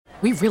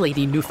We really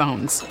need new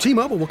phones.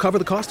 T-Mobile will cover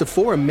the cost of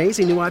 4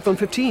 amazing new iPhone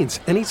 15s,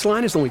 and each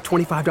line is only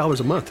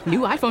 $25 a month. New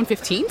iPhone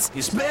 15s?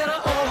 It's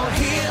better over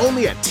here.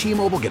 Only at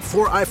T-Mobile, get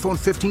 4 iPhone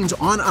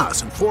 15s on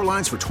us and 4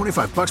 lines for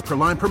 $25 per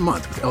line per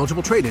month with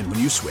eligible trade-in when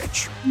you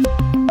switch.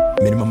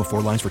 Minimum of 4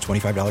 lines for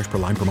 $25 per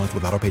line per month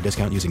with autopay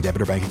discount using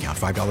debit or bank account.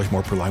 $5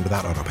 more per line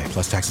without autopay,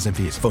 plus taxes and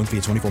fees. Phone fee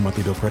at 24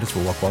 monthly bill credits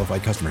for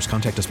well-qualified customers.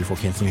 Contact us before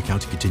canceling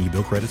account to continue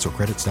bill credits or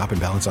credit stop and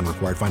balance on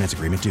required finance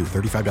agreement due.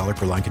 $35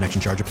 per line connection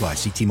charge applies.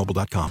 See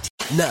T-Mobile.com.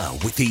 Now,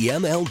 with the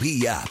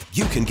MLB app,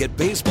 you can get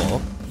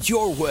baseball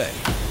your way.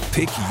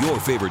 Pick your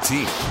favorite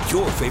team,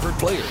 your favorite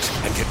players,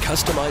 and get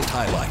customized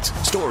highlights,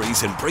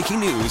 stories, and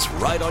breaking news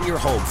right on your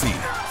home feed.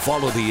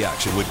 Follow the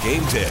action with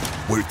Game Day,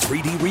 where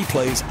 3D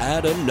replays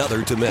add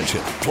another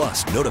dimension.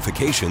 Plus,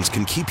 notifications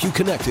can keep you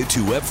connected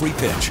to every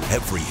pitch,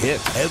 every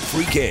hit,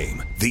 every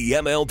game. The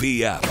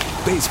MLB app.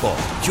 Baseball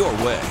your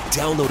way.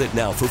 Download it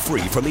now for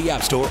free from the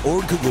App Store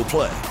or Google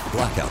Play.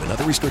 Blackout and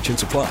other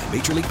restrictions apply.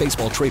 Major League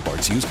Baseball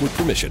trademarks used with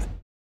permission.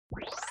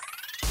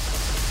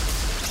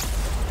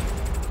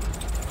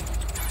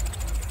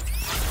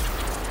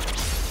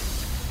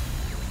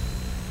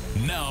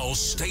 Now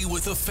stay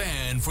with the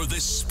fan for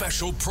this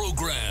special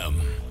program.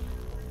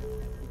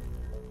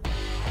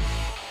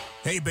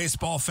 Hey,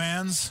 baseball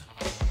fans.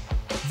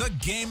 The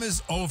game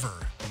is over.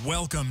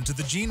 Welcome to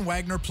the Gene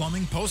Wagner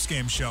Plumbing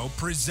postgame show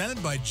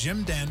presented by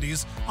Jim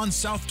Dandy's on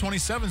South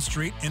 27th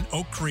Street in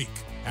Oak Creek.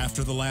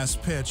 After the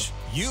last pitch,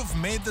 you've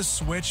made the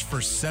switch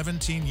for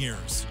 17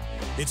 years.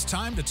 It's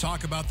time to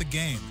talk about the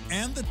game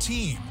and the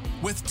team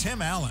with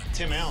Tim Allen.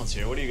 Tim Allen's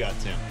here. What do you got,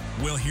 Tim?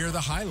 We'll hear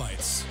the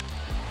highlights.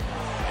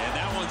 And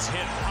that one's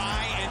hit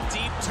high and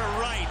deep to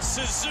right.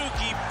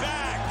 Suzuki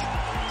back.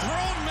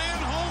 Thrown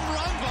man home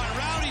run by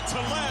Rowdy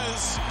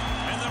Tellez.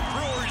 And the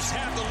Brewers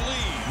have the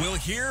lead. We'll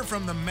hear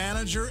from the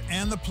manager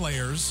and the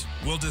players.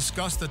 We'll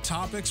discuss the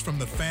topics from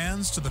the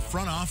fans to the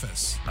front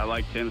office. I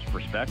like Tim's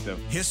perspective.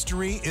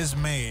 History is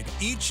made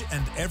each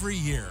and every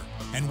year,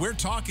 and we're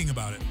talking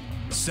about it.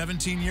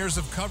 17 years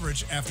of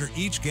coverage after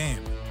each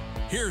game.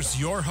 Here's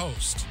your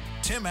host,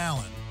 Tim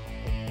Allen.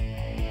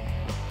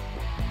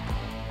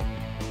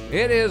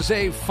 It is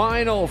a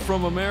final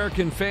from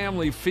American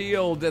Family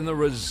Field, and the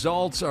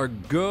results are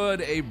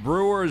good. A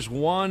Brewers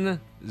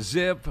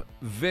 1-zip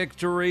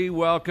victory.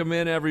 Welcome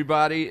in,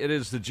 everybody. It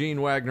is the Gene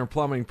Wagner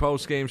Plumbing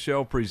postgame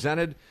show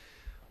presented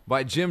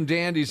by Jim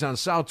Dandy's on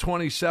South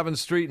 27th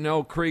Street in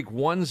Oak Creek.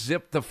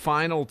 1-zip the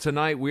final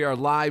tonight. We are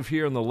live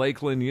here in the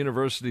Lakeland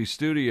University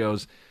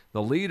studios,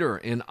 the leader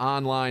in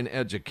online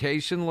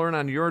education. Learn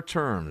on your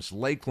terms.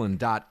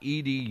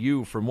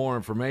 Lakeland.edu for more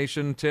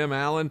information. Tim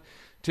Allen,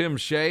 Tim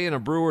Shea, in a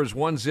Brewers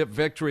 1-zip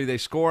victory. They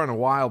score on a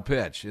wild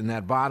pitch in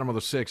that bottom of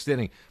the 6th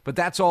inning, but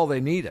that's all they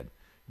needed.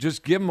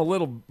 Just give them a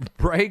little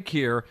break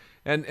here,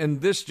 and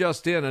this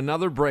just in,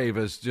 another Brave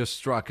has just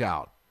struck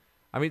out.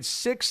 I mean,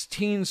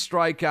 16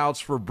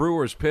 strikeouts for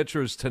Brewers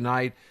pitchers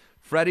tonight.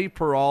 Freddie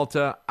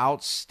Peralta,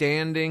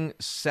 outstanding,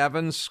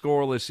 7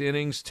 scoreless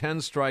innings, 10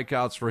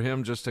 strikeouts for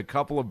him, just a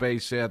couple of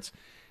base hits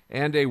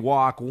and a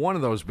walk. One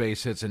of those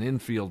base hits, an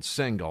infield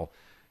single.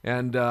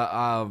 And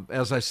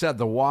as I said,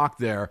 the walk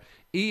there.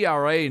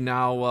 ERA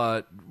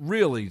now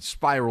really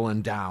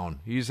spiraling down.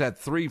 He's at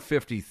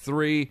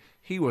 3.53.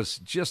 He was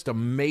just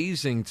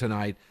amazing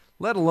tonight,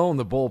 let alone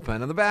the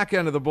bullpen. And the back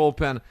end of the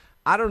bullpen,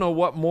 I don't know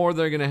what more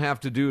they're going to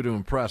have to do to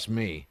impress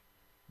me.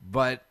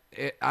 But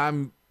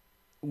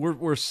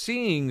we're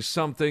seeing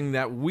something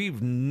that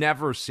we've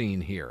never seen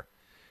here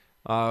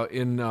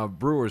in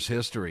Brewers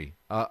history.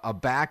 A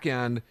back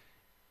end,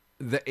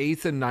 the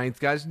 8th and 9th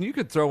guys, and you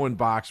could throw in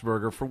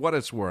Boxberger for what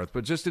it's worth,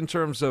 but just in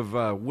terms of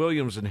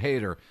Williams and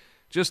Hader,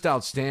 just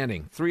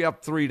outstanding. 3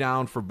 up, 3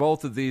 down for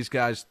both of these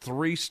guys,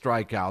 3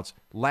 strikeouts.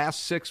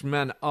 Last 6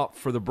 men up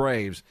for the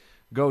Braves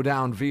go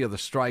down via the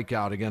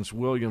strikeout against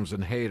Williams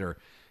and Hader.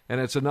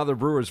 And it's another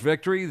Brewers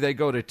victory. They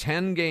go to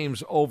 10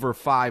 games over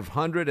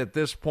 500 at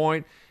this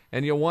point.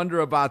 And you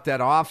wonder about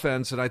that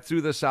offense, and I threw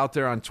this out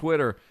there on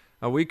Twitter.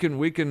 We can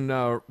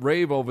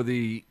rave over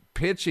the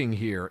pitching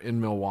here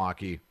in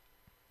Milwaukee.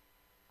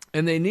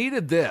 And they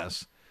needed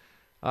this.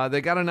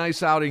 They got a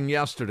nice outing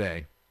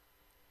yesterday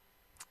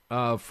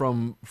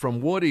from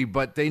Woody,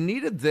 but they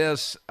needed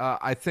this,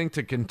 I think,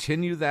 to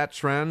continue that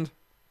trend.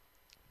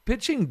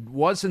 Pitching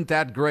wasn't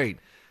that great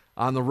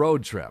on the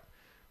road trip,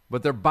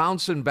 but they're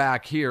bouncing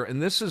back here,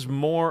 and this is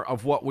more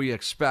of what we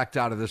expect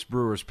out of this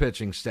Brewers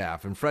pitching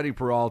staff. And Freddie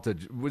Peralta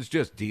was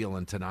just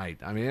dealing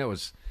tonight. I mean,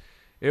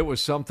 it was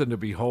something to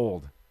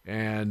behold,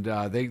 and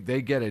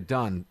they get it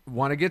done.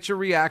 Want to get your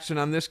reaction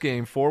on this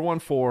game,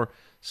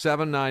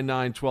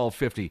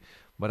 414-799-1250.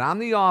 But on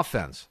the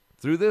offense,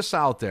 threw this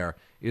out there,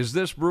 is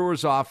this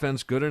Brewers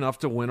offense good enough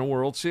to win a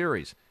World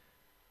Series?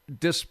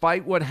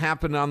 Despite what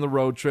happened on the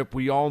road trip,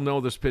 we all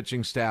know this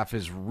pitching staff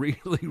is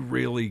really,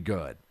 really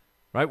good.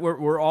 Right?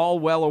 We're all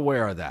well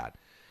aware of that.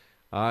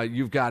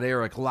 You've got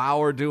Eric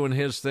Lauer doing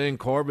his thing.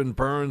 Corbin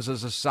Burns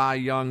as a Cy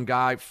Young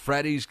guy.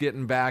 Freddie's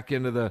getting back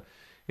into the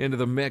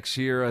mix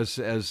here as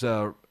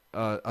a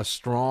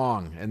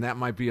strong, and that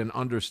might be an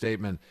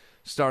understatement,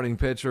 starting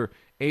pitcher.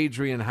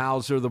 Adrian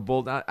Hauser, the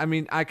Bull. I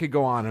mean, I could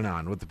go on and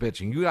on with the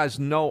pitching. You guys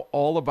know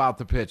all about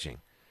the pitching.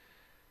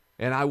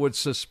 And I would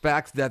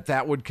suspect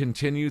that would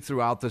continue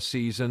throughout the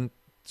season.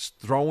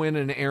 Throw in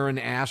an Aaron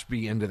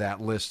Ashby into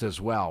that list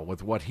as well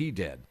with what he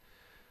did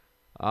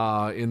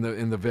in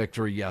the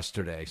victory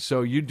yesterday.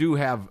 So you do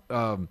have,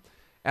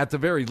 at the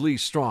very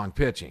least, strong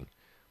pitching.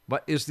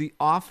 But is the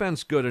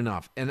offense good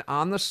enough? And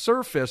on the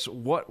surface,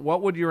 what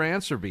would your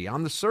answer be?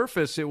 On the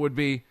surface, it would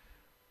be,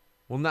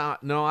 well,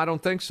 no, I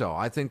don't think so.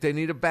 I think they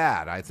need a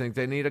bat. I think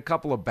they need a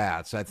couple of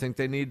bats. I think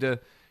they need to,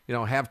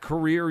 have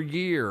career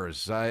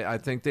years. I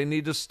think they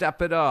need to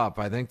step it up.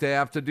 I think they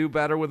have to do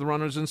better with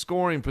runners in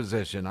scoring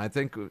position. I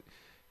think,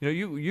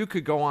 you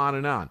could go on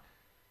and on.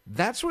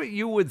 That's what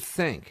you would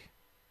think.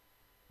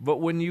 But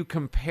when you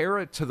compare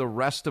it to the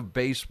rest of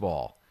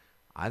baseball,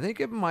 I think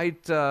it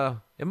might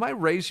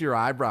raise your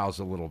eyebrows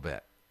a little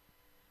bit.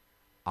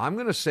 I'm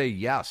going to say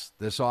yes,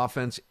 this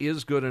offense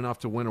is good enough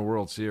to win a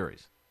World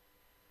Series.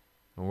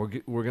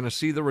 And we're going to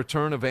see the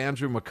return of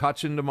Andrew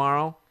McCutchen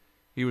tomorrow.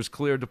 He was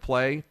cleared to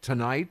play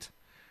tonight.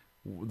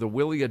 The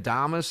Willy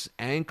Adames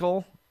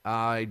ankle,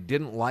 I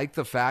didn't like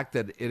the fact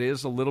that it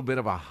is a little bit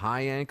of a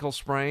high ankle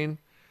sprain.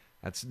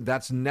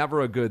 That's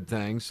never a good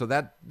thing. So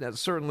that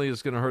certainly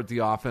is going to hurt the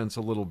offense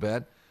a little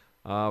bit,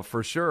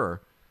 for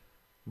sure.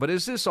 But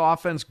is this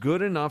offense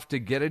good enough to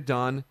get it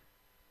done?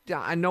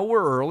 I know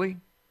we're early.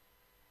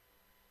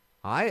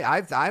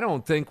 I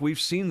don't think we've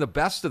seen the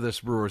best of this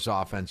Brewers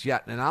offense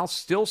yet, and I'll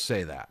still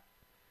say that.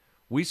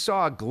 We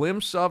saw a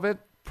glimpse of it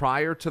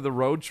prior to the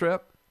road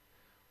trip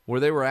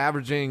where they were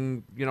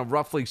averaging,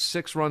 roughly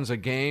 6 runs a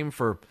game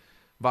for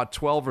about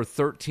 12 or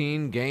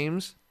 13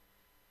 games.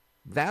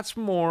 That's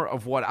more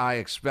of what I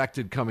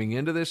expected coming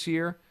into this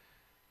year.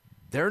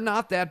 They're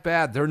not that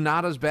bad. They're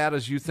not as bad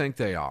as you think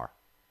they are.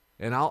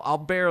 And I'll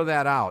bear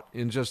that out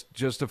in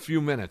just a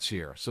few minutes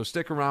here. So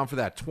stick around for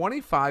that.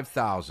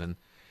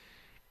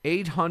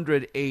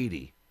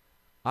 25,880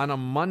 on a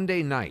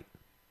Monday night.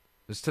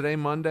 Is today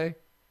Monday?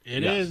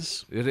 It yes.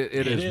 is. It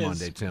is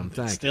Monday, Tim.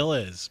 Thank you. Still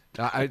is.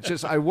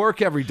 I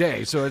work every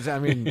day, so it's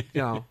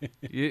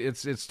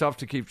tough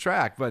to keep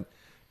track. But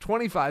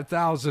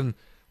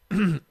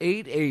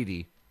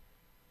 25,880,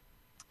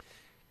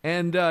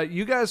 and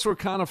you guys were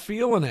kind of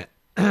feeling it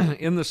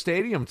in the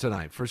stadium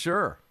tonight for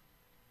sure.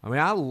 I mean,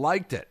 I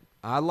liked it.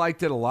 I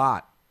liked it a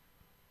lot.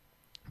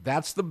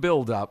 That's the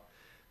buildup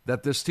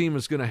that this team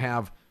is going to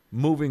have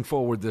moving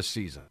forward this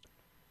season.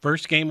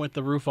 First game with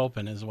the roof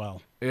open as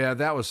well. Yeah,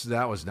 that was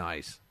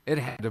nice. It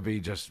had to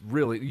be just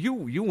really.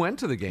 You went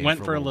to the game.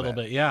 Went for a little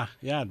bit. Yeah.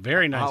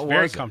 Very nice.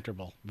 Very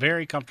comfortable.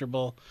 Very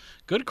comfortable.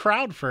 Good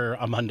crowd for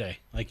a Monday,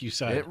 like you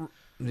said.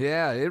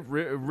 It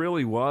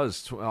really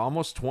was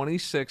almost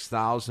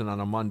 26,000 on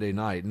a Monday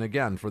night. And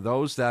again, for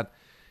those that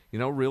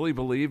really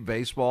believe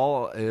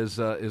baseball is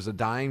a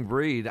dying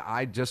breed,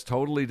 I just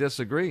totally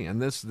disagree.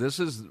 And this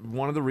is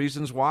one of the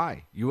reasons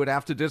why you would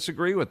have to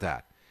disagree with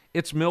that.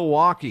 It's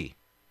Milwaukee.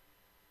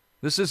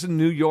 This isn't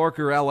New York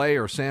or L.A.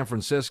 or San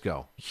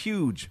Francisco.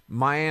 Huge.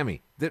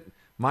 Miami. Did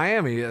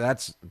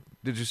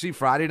you see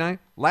Friday night?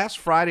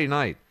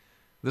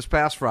 This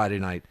past Friday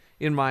night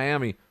in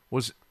Miami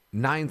was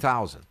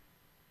 9,000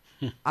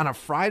 on a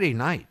Friday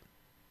night.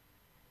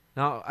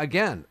 Now,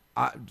 again,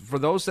 for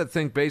those that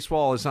think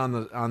baseball is on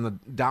the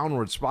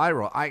downward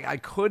spiral, I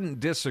couldn't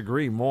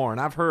disagree more.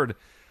 And I've heard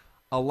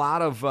a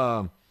lot of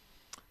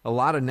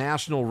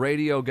national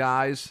radio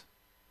guys.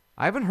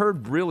 I haven't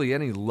heard really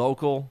any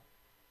local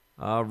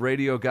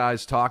radio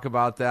guys talk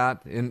about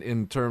that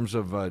in terms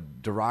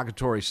of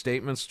derogatory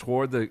statements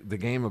toward the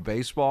game of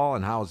baseball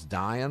and how it's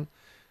dying.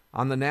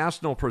 On the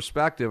national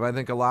perspective, I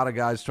think a lot of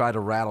guys try to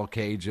rattle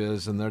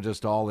cages and they're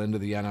just all into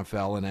the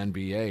NFL and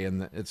NBA,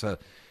 and it's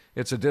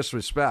a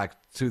disrespect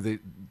to the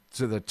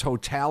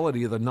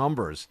totality of the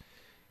numbers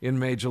in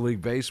Major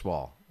League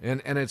Baseball,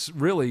 and it's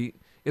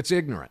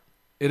ignorant.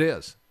 It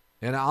is,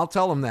 and I'll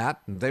tell them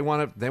that. They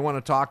want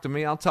to talk to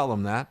me. I'll tell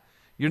them that.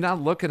 You're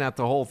not looking at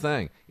the whole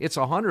thing. It's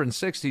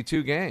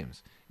 162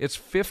 games. It's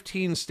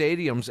 15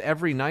 stadiums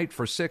every night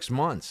for 6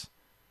 months.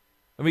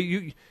 I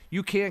mean,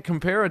 you can't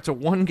compare it to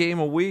one game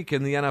a week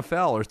in the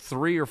NFL or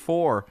 3 or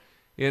 4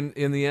 in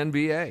the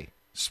NBA.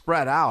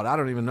 Spread out. I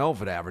don't even know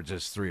if it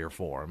averages 3 or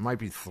 4. It might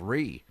be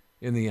 3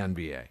 in the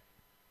NBA.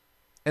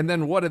 And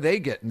then what do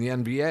they get in the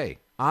NBA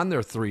on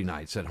their 3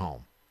 nights at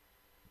home?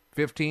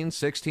 15,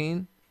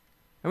 16?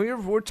 I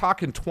mean, we're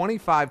talking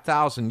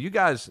 25,000. You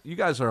guys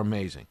are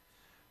amazing.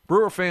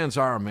 Brewer fans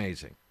are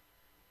amazing.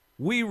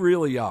 We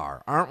really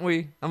are, aren't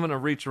we? I'm going to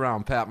reach around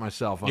and pat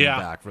myself on the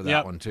back for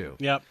that one, too.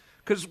 Yep.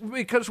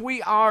 Because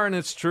we are, and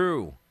it's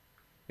true.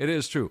 It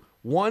is true.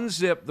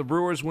 1-0, the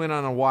Brewers win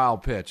on a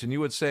wild pitch. And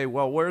you would say,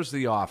 well, where's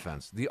the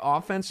offense? The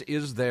offense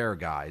is there,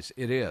 guys.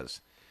 It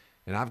is.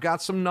 And I've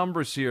got some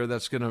numbers here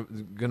that's gonna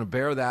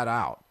bear that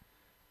out.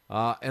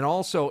 And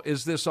also,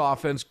 is this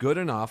offense good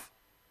enough?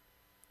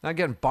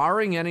 Again,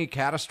 barring any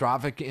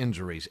catastrophic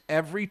injuries,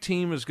 every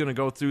team is going to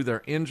go through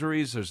their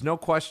injuries. There's no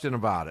question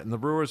about it. And the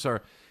Brewers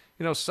are,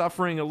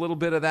 suffering a little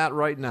bit of that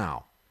right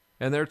now.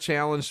 and they're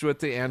challenged with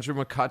the Andrew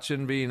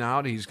McCutchen being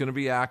out. He's going to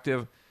be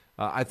active.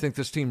 I think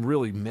this team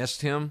really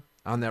missed him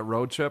on that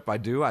road trip. I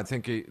do. I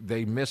think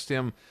they missed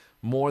him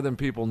more than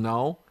people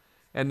know.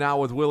 And now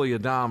with Willy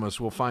Adames,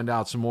 we'll find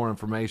out some more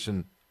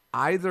information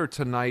either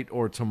tonight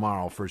or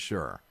tomorrow for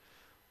sure,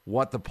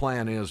 what the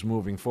plan is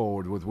moving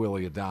forward with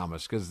Willy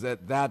Adames, because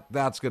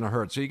that's going to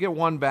hurt. So you get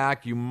one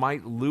back, you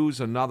might lose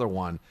another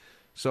one.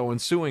 So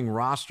ensuing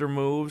roster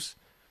moves,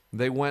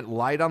 they went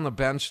light on the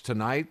bench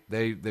tonight.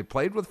 They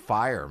played with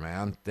fire,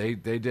 man. They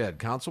did.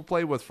 Council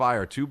played with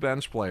fire, 2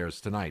 bench players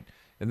tonight.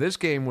 And this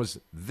game was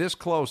this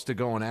close to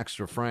going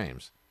extra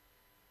frames.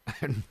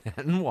 And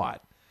then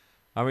what?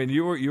 I mean,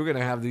 you were going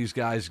to have these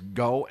guys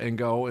go and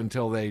go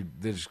until they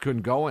just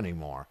couldn't go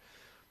anymore.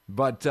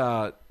 But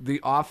the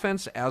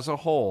offense as a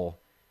whole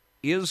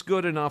is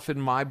good enough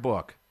in my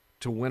book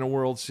to win a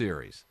World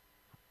Series.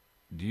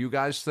 Do you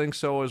guys think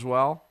so as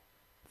well?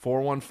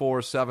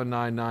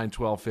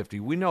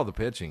 414-799-1250. We know the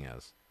pitching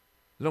is.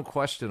 There's no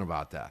question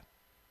about that.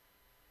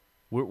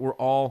 We're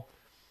all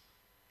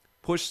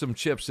push some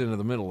chips into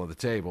the middle of the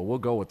table. We'll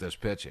go with this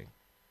pitching.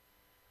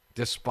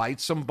 Despite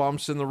some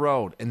bumps in the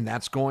road, and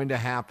that's going to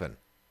happen.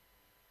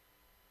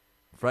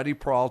 Freddie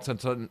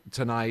Peralta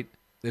tonight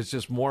is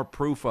just more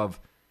proof of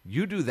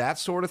you do that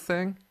sort of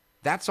thing,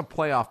 that's a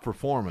playoff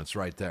performance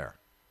right there.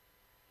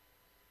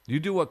 You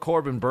do what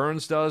Corbin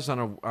Burns does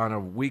on a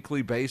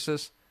weekly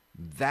basis,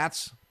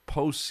 that's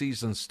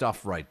postseason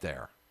stuff right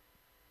there.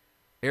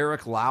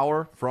 Eric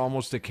Lauer, for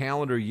almost a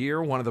calendar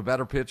year, one of the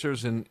better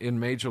pitchers in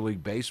Major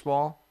League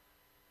Baseball.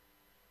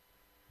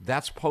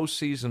 That's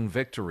postseason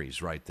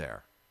victories right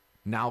there.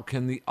 Now,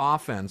 can the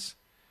offense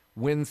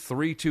win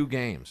 3-2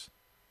 games,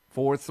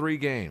 4-3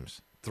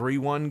 games,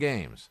 3-1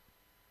 games?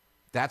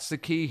 That's the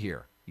key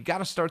here. You got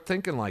to start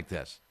thinking like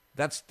this.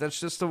 That's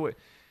just the way.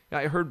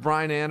 I heard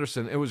Brian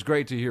Anderson. It was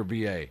great to hear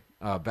B.A.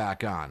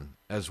 Back on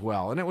as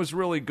well. And it was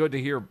really good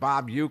to hear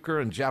Bob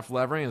Uecker and Jeff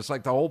Levering. It's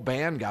like the whole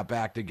band got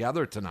back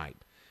together tonight,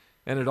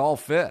 and it all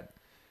fit.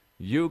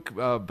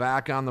 Ueck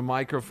back on the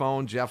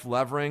microphone, Jeff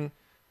Levering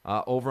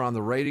over on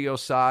the radio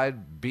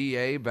side,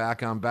 B.A.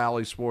 back on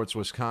Bally Sports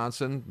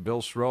Wisconsin,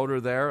 Bill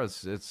Schroeder there.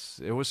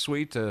 It was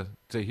sweet to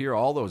hear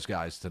all those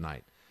guys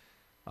tonight.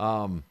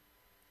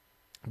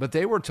 But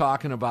they were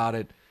talking about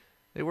it.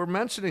 They were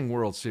mentioning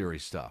World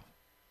Series stuff.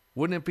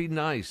 Wouldn't it be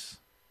nice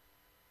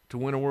to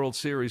win a World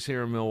Series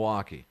here in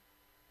Milwaukee?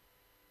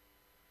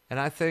 And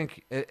I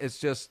think it's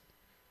just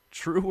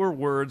truer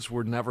words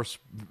were never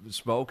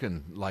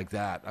spoken like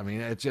that. I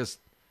mean, it's just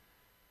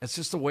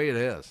the way it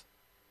is.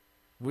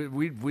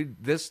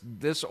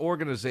 This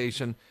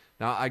organization,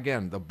 now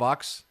again, the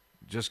Bucks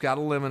just got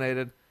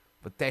eliminated,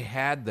 but they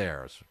had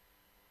theirs,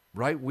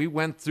 right? We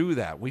went through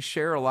that. We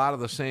share a lot of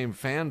the same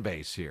fan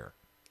base here.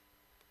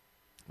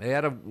 They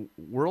had a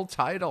world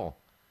title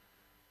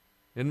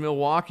in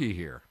Milwaukee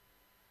here.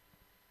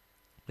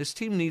 This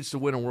team needs to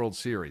win a World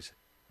Series.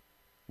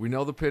 We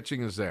know the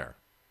pitching is there.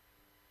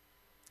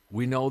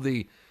 We know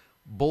the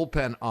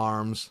bullpen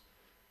arms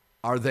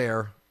are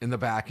there in the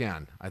back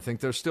end. I think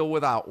they're still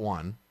without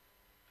one.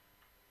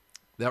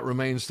 That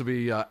remains to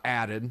be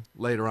added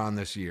later on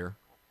this year.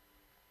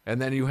 And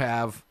then you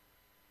have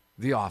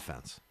the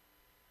offense.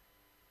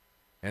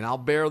 And I'll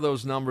bear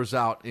those numbers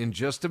out in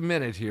just a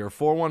minute here.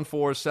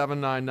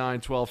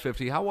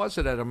 414-799-1250. How was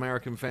it at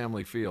American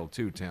Family Field,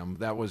 too, Tim?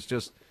 That was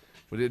just,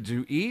 did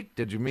you eat?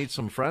 Did you meet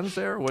some friends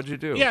there? What'd you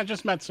do? Yeah,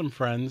 just met some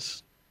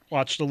friends.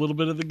 Watched a little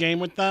bit of the game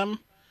with them.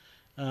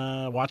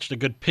 Watched a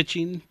good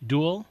pitching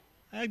duel.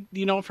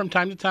 From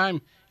time to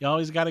time, you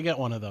always got to get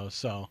one of those.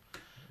 So,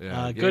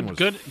 yeah,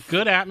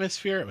 good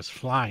atmosphere. It was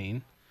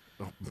flying.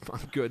 Oh, my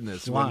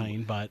goodness.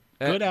 Flying, but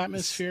good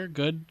atmosphere,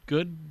 good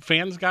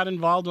fans got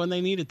involved when they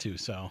needed to,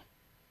 so.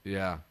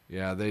 Yeah,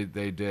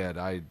 they did.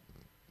 I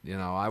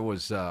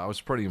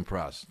was pretty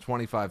impressed.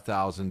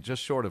 25,000,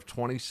 just short of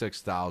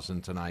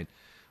 26,000 tonight.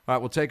 All right,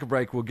 we'll take a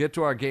break. We'll get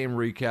to our game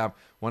recap.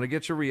 Want to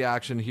get your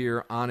reaction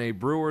here on a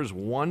Brewers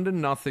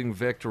 1-0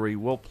 victory.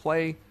 We'll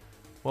play,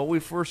 we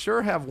for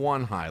sure have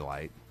one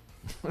highlight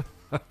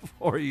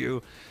for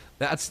you.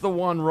 That's the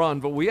one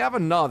run, but we have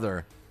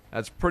another.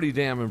 That's pretty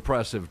damn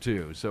impressive,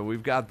 too. So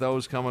we've got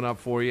those coming up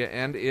for you.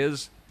 And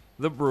is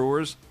the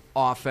Brewers'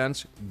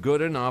 offense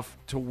good enough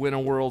to win a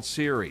World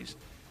Series?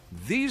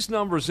 These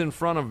numbers in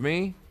front of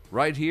me,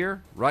 right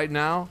here, right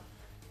now,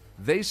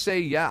 they say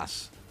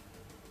yes.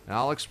 And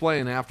I'll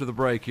explain after the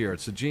break here.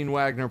 It's the Gene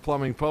Wagner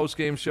Plumbing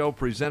Postgame Show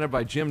presented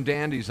by Jim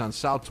Dandy's on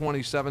South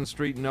 27th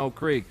Street in Oak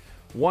Creek.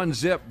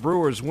 1-0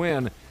 Brewers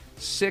win.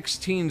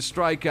 16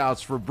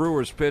 strikeouts for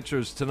Brewers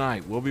pitchers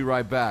tonight. We'll be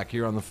right back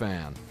here on The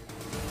Fan.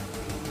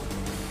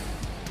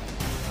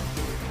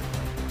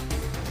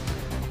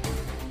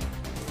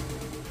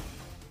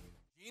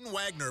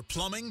 Wagner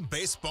Plumbing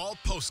Baseball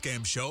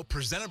Postgame Show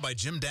presented by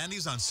Jim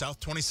Dandy's on South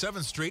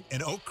 27th Street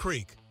in Oak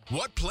Creek.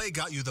 What play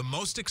got you the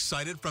most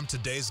excited from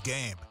today's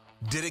game?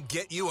 Did it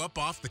get you up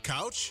off the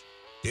couch?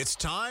 It's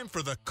time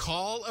for the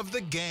Call of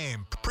the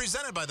Game,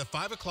 presented by the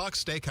 5 O'Clock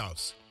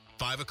Steakhouse.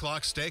 5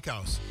 O'Clock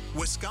Steakhouse,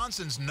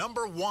 Wisconsin's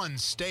 #1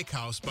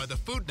 steakhouse by the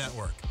Food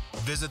Network.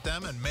 Visit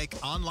them and make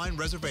online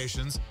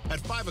reservations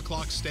at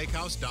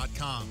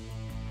 5o'clocksteakhouse.com.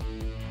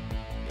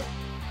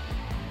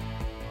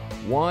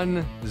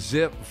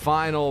 1-zip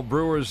final.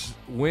 Brewers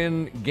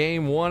win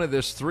game 1 of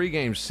this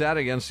 3-game set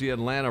against the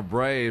Atlanta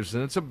Braves,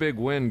 and it's a big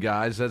win,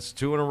 guys. That's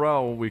 2 in a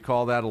row. We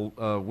call that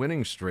a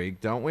winning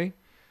streak, don't we?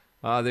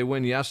 They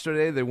win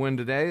yesterday. They win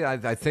today.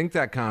 I think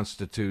that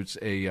constitutes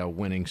a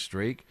winning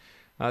streak.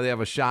 They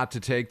have a shot to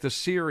take the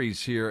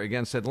series here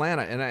against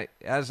Atlanta. And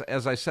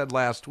as I said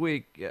last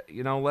week,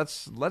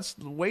 let's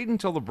wait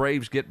until the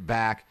Braves get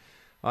back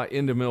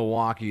into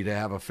Milwaukee to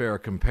have a fair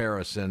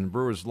comparison.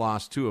 Brewers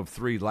lost 2 of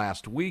 3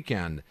 last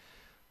weekend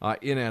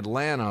in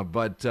Atlanta,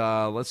 but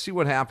let's see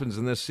what happens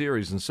in this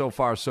series. And so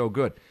far, so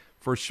good.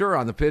 For sure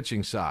on the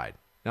pitching side.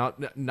 Now,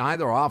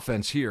 neither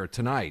offense here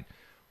tonight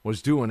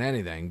was doing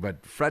anything,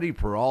 but Freddie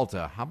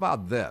Peralta, how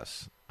about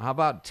this? How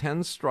about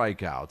 10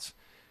 strikeouts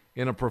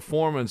in a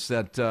performance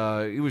that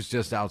he was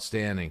just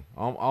outstanding,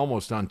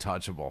 almost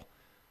untouchable,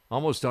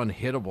 almost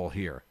unhittable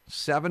here.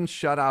 7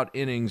 shutout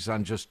innings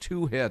on just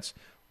 2 hits,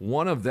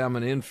 one of them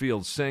an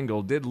infield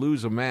single, did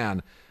lose a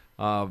man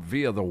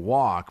via the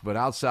walk, but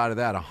outside of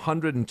that,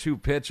 102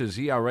 pitches,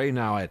 ERA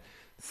now at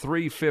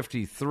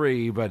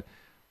 3.53, but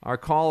our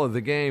call of the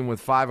game with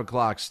 5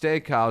 O'Clock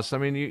Steakhouse, I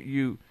mean,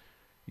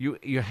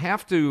 you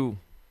have to,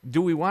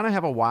 do we want to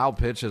have a wild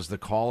pitch as the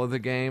call of the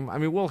game? I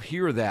mean, we'll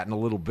hear that in a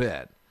little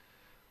bit.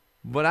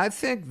 But I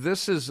think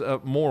this is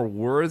more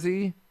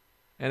worthy,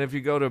 and if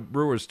you go to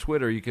Brewers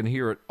Twitter, you can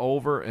hear it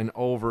over and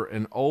over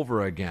and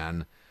over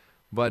again.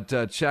 But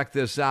check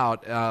this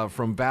out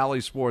from Bally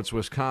Sports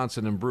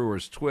Wisconsin and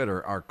Brewers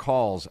Twitter, our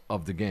calls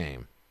of the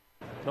game.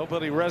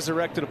 Nobody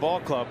resurrected a ball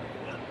club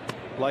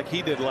like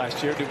he did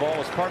last year. Duvall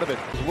was part of it.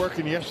 He was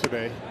working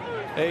yesterday.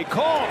 A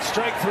call,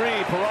 strike 3,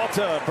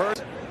 Peralta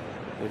burns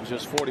in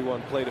just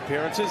 41 plate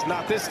appearances.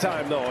 Not this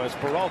time, though, as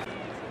Peralta.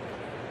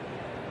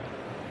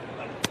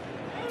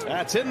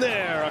 That's in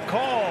there, a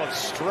call,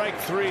 strike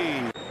 3.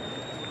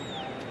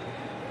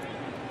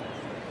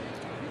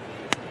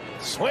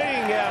 Swing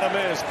and a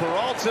miss,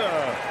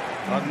 Peralta.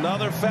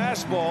 Another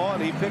fastball,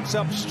 and he picks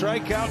up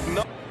strikeout.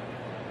 No.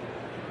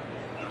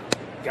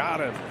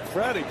 Got him.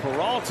 Freddie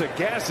Peralta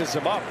gasses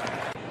him up.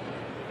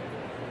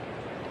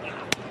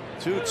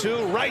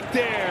 2-2 right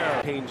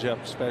there.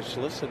 Changeup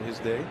specialist in his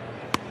day.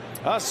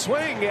 A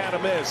swing and a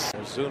miss.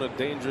 Ozuna,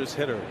 dangerous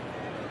hitter.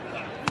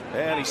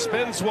 And he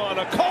spins one.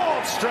 A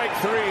called strike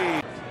 3.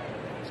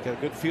 He's got a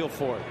good feel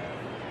for it.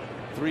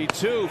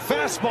 3-2.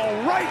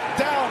 Fastball right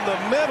down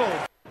the middle.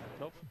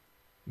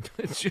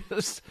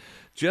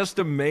 Just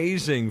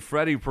amazing.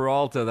 Freddie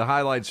Peralta. The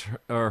highlights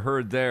are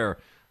heard there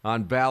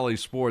on Bally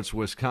Sports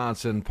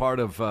Wisconsin.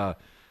 Part of a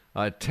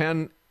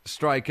 10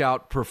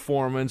 strikeout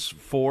performance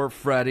for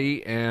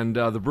Freddie, and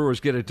the Brewers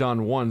get it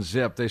done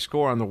 1-zip. They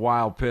score on the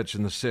wild pitch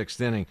in the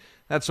 6th inning.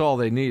 That's all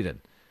they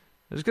needed.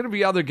 There's going to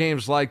be other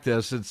games like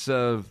this. It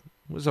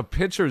was a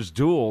pitcher's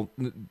duel,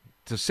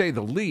 to say the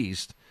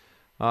least.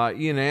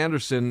 Ian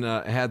Anderson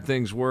had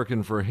things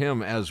working for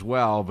him as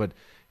well, but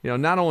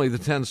not only the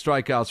 10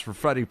 strikeouts for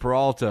Freddie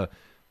Peralta,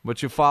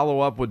 but you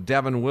follow up with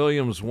Devin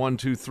Williams, 1,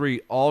 2,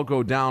 3, all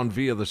go down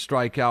via the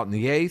strikeout in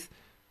the 8th.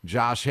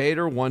 Josh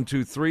Hader, 1,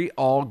 2, 3,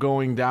 all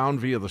going down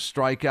via the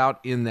strikeout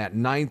in that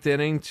 9th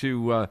inning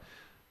to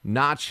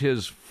notch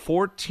his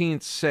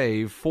 14th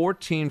save,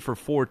 14 for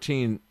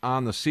 14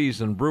 on the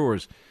season.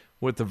 Brewers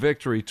with the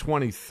victory,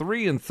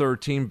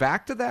 23-13,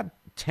 back to that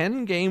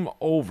 10-game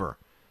over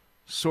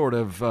sort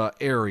of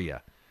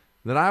area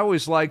that I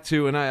always like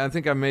to, and I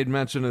think I made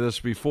mention of this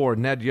before.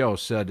 Ned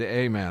Yost said,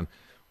 hey, man,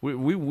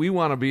 we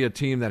want to be a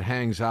team that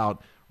hangs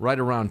out right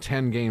around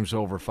 10 games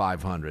over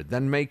 500.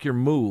 Then make your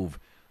move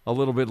a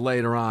little bit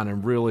later on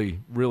and really,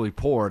 really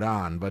pour it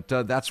on. But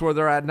that's where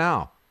they're at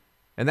now.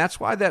 And that's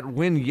why that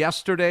win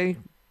yesterday,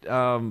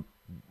 to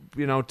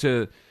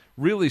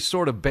really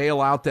sort of bail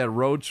out that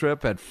road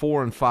trip at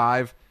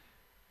 4-5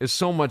 is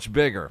so much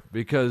bigger,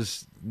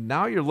 because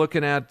now you're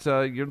looking at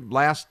your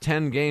last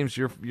 10 games,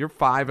 you're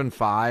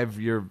 5-5,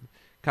 you're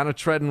kind of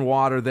treading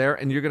water there,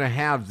 and you're going to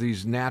have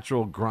these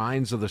natural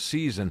grinds of the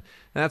season.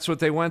 And that's what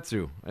they went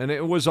through. And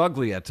it was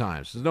ugly at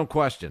times. There's no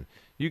question.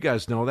 You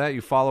guys know that.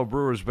 You follow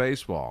Brewers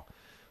baseball.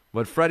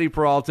 But Freddie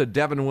Peralta,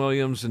 Devin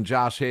Williams, and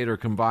Josh Hader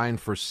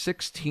combined for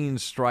 16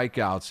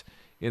 strikeouts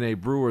in a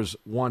Brewers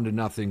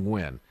 1-0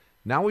 win.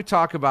 Now we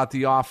talk about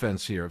the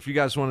offense here. If you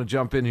guys want to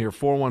jump in here,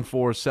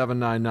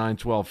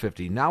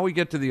 414-799-1250. Now we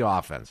get to the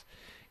offense.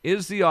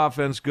 Is the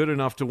offense good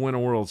enough to win a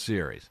World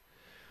Series?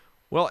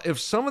 Well, if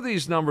some of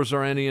these numbers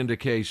are any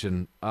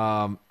indication,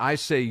 I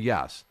say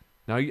yes.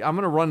 Now, I'm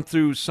going to run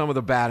through some of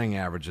the batting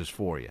averages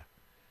for you.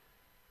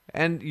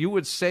 And you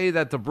would say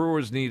that the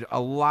Brewers need a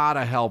lot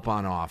of help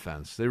on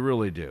offense. They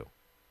really do.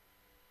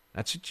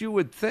 That's what you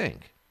would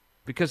think,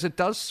 because it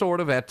does sort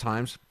of at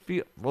times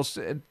feel, well,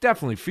 it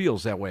definitely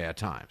feels that way at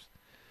times.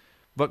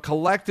 But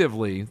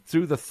collectively,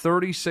 through the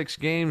 36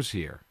 games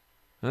here,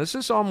 and this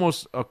is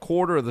almost a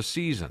quarter of the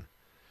season,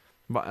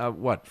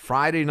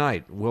 Friday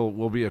night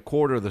will be a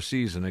quarter of the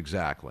season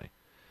exactly.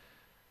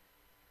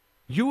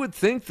 You would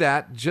think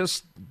that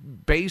just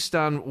based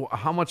on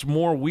how much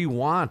more we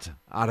want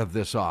out of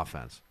this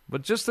offense.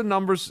 But just the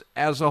numbers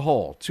as a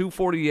whole,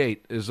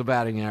 248 is the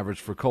batting average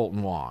for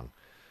Colton Wong.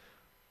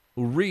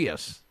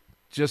 Urias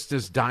just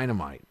is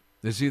dynamite.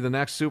 Is he the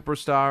next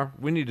superstar?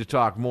 We need to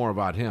talk more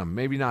about him.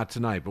 Maybe not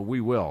tonight, but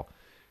we will.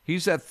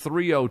 He's at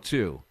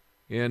 302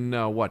 in,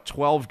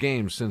 12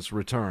 games since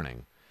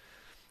returning.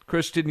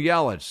 Christian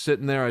Yelich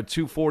sitting there at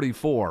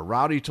 244.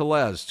 Rowdy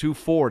Tellez,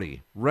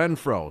 240.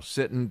 Renfroe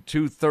sitting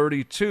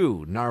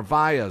 232.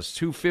 Narvaez,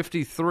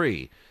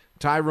 253.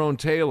 Tyrone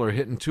Taylor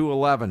hitting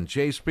 211.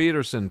 Jace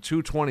Peterson,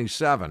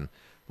 227.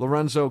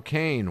 Lorenzo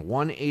Cain,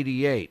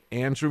 188.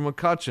 Andrew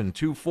McCutchen,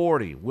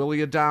 240. Willy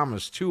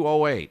Adames,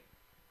 208.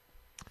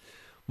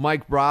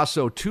 Mike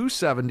Brasso,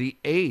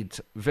 278.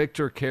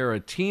 Victor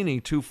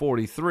Caratini,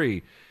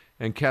 243.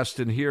 And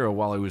Keston Hiura,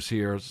 while he was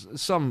here,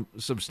 some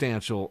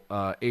substantial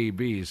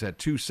ABs at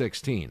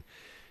 216.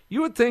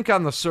 You would think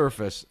on the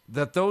surface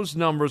that those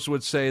numbers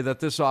would say that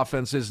this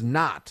offense is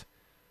not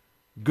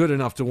good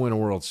enough to win a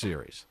World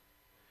Series.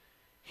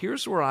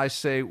 Here's where I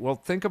say, well,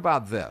 think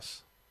about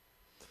this.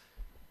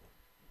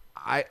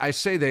 I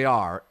say they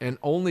are, and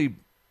only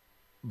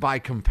by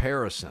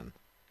comparison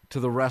to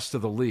the rest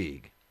of the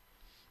league.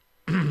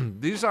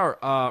 These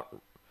are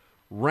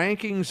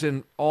rankings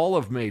in all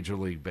of Major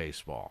League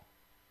Baseball.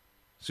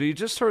 So you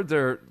just heard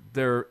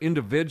their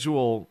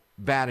individual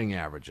batting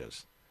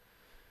averages.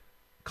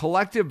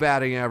 Collective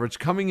batting average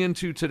coming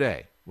into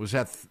today was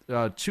at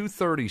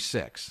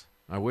 236.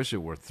 I wish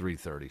it were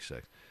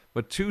 336.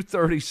 But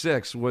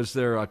 236 was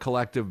their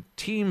collective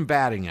team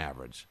batting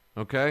average,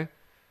 okay?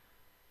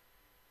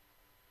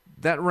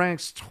 That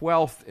ranks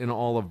 12th in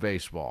all of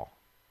baseball.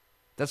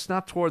 That's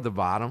not toward the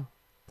bottom.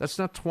 That's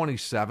not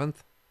 27th.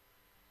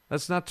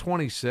 That's not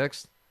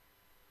 26th.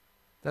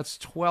 That's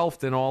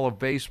 12th in all of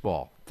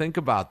baseball. Think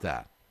about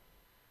that.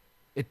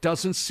 It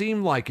doesn't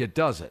seem like it,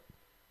 does it?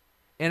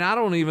 And I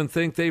don't even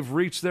think they've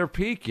reached their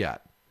peak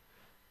yet.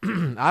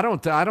 I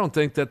don't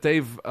think that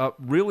they've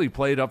really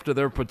played up to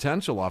their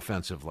potential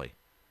offensively.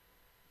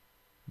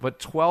 But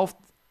 12th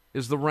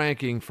is the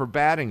ranking for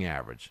batting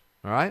average.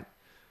 All right?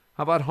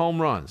 How about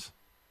home runs?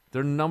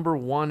 They're number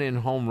 1 in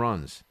home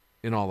runs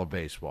in all of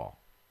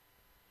baseball.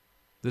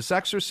 This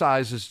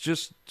exercise is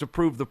just to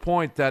prove the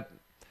point that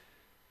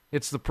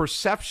it's the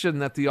perception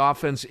that the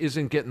offense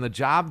isn't getting the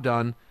job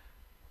done.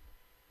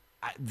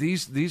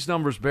 These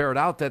numbers bear it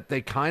out that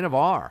they kind of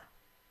are.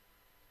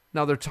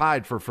 Now, they're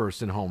tied for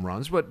first in home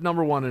runs, but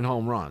number 1 in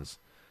home runs.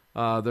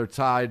 They're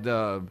tied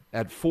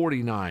at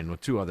 49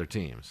 with 2 other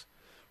teams.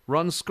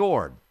 Runs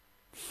scored,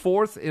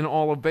 4th in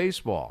all of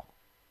baseball.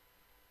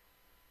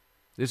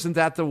 Isn't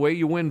that the way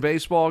you win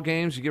baseball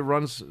games? You get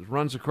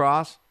runs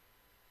across?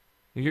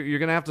 You're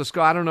going to have to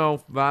score. I don't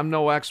know. I'm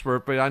no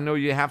expert, but I know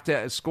you have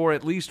to score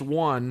at least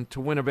 1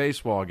 to win a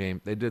baseball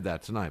game. They did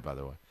that tonight, by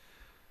the way.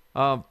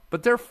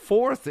 But they're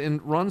 4th in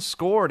runs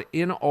scored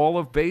in all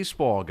of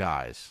baseball,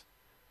 guys,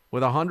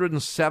 with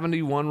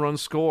 171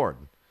 runs scored.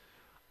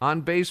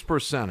 On base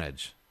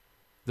percentage,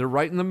 they're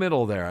right in the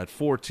middle there at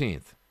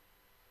 14th.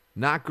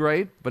 Not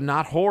great, but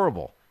not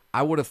horrible.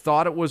 I would have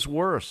thought it was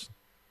worse.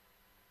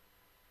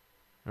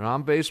 Their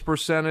on base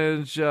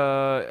percentage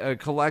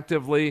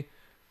collectively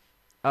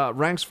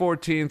ranks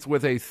 14th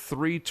with a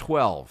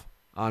 312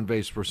 on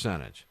base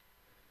percentage.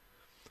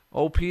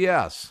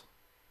 OPS,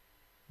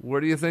 where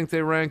do you think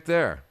they rank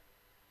there?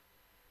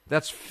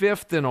 That's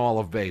 5th in all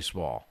of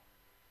baseball.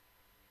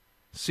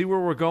 See where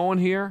we're going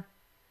here?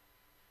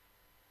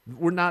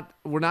 We're not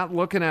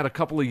looking at a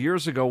couple of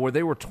years ago where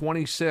they were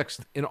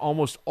 26th in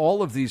almost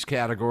all of these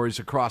categories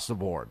across the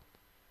board.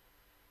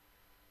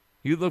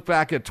 You look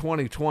back at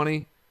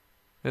 2020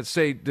 and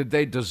say, did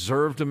they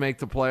deserve to make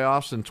the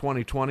playoffs in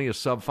 2020, a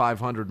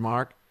sub-500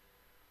 mark?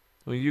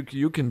 Well,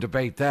 you can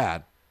debate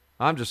that.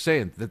 I'm just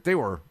saying that they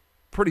were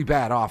pretty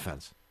bad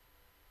offense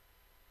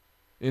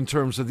in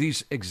terms of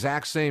these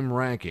exact same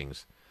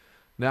rankings.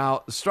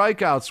 Now,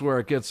 strikeouts where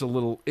it gets a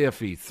little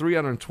iffy.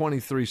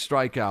 323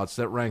 strikeouts,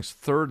 that ranks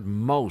 3rd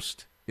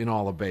most in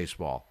all of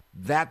baseball.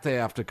 That they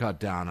have to cut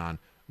down on,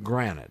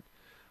 granted.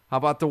 How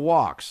about the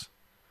walks?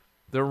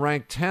 They're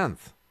ranked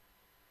 10th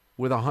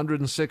with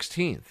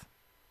 116th.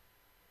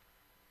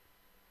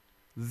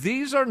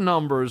 These are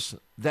numbers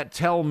that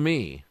tell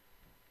me,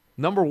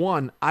 number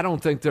 1, I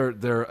don't think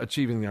they're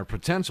achieving their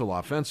potential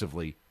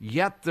offensively,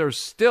 yet they're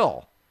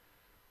still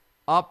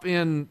up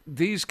in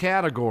these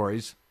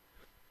categories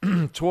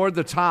toward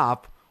the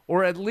top,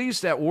 or at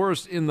least at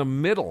worst in the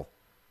middle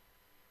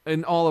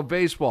in all of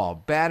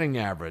baseball. Batting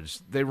average,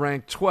 they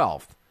rank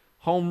 12th.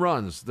 Home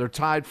runs, they're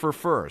tied for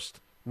 1st.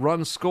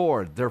 Runs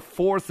scored, they're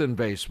 4th in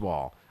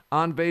baseball.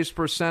 On-base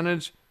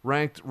percentage,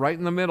 ranked right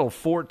in the middle,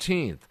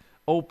 14th.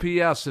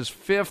 OPS is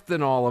 5th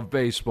in all of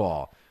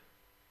baseball.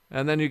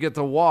 And then you get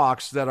the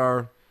walks that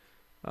are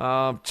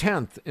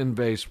 10th in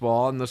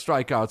baseball, and the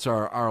strikeouts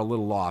are a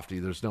little lofty.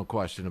 There's no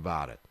question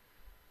about it.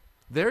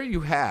 There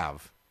you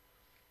have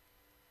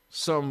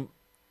some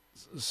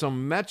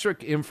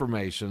metric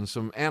information,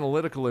 some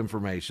analytical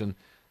information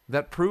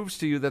that proves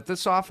to you that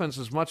this offense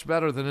is much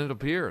better than it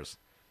appears.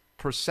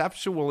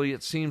 Perceptually,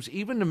 it seems,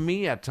 even to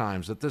me at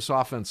times, that this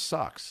offense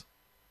sucks.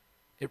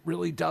 It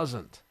really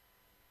doesn't.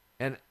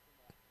 And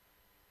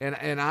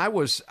I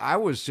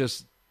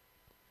wasn't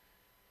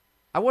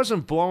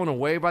blown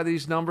away by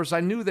these numbers.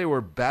 I knew they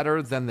were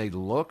better than they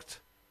looked.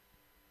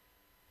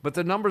 But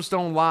the numbers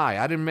don't lie.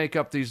 I didn't make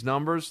up these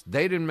numbers.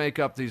 They didn't make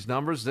up these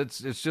numbers.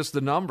 It's just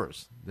the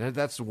numbers.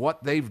 That's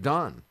what they've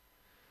done.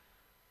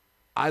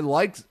 I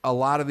liked a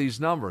lot of these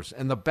numbers.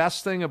 And the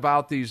best thing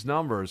about these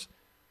numbers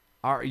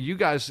are you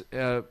guys,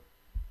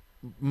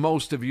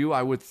 most of you,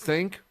 I would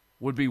think,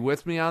 would be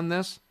with me on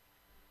this.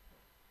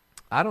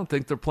 I don't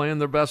think they're playing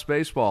their best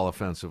baseball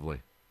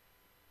offensively.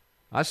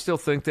 I still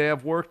think they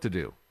have work to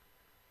do.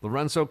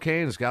 Lorenzo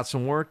Cain's got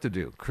some work to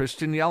do.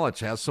 Christian Yelich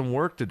has some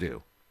work to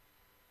do.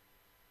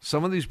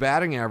 Some of these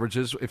batting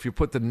averages, if you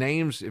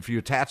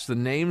attach the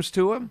names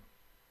to them,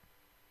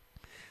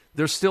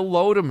 they're still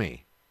low to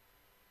me.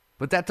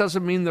 But that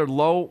doesn't mean they're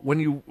low when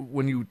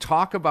you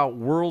talk about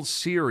World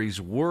Series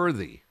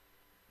worthy.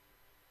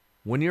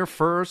 When you're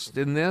first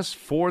in this,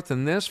 fourth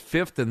in this,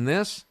 fifth in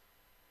this,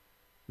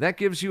 that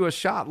gives you a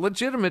shot,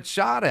 legitimate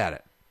shot at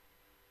it.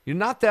 You're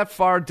not that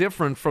far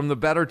different from the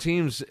better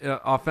teams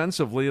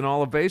offensively in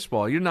all of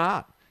baseball. You're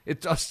not.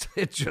 It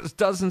just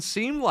doesn't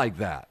seem like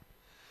that.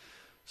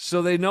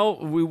 So they know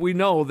we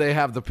know they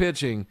have the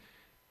pitching,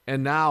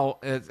 and now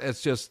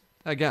it's just,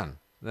 again,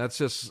 that's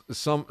just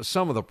some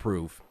of the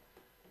proof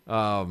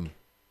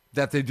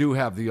that they do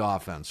have the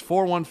offense.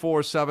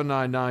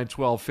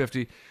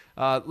 414-799-1250.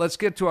 Let's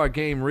get to our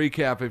game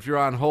recap. If you're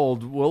on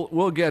hold,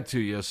 we'll get to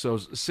you, so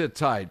sit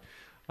tight.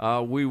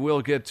 We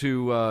will get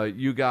to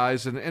you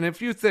guys, and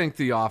if you think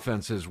the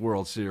offense is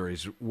World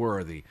Series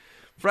worthy.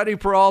 Freddie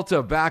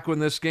Peralta, back when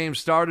this game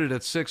started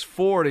at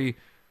 6:40,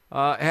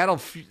 had a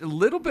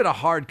little bit of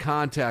hard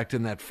contact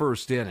in that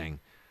first inning.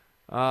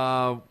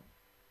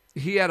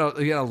 He had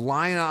a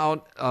line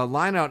out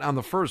on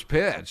the first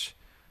pitch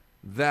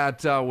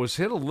that was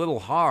hit a little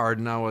hard,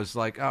 and I was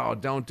like, oh,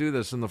 don't do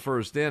this in the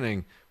first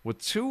inning. With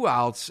 2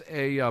 outs,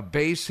 a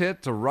base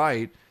hit to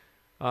right.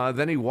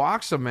 Then he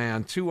walks a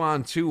man, 2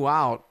 on, 2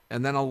 out,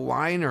 and then a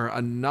liner,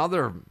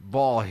 another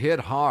ball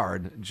hit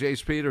hard.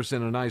 Jace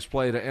Peterson, a nice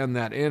play to end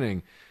that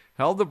inning.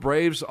 Held the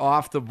Braves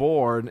off the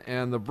board,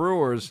 and the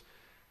Brewers,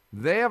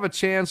 they have a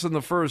chance in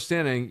the first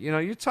inning. You know,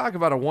 you talk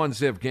about a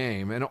 1-zip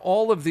game, and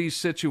all of these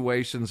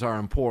situations are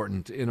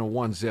important in a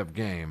 1-zip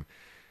game.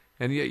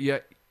 And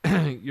yet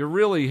you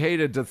really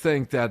hated to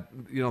think that,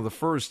 you know, the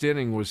first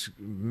inning was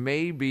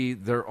maybe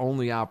their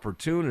only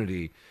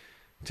opportunity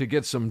to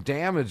get some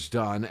damage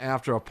done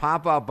after a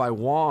pop-out by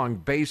Wong,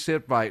 base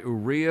hit by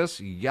Urias.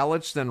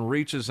 Yelich then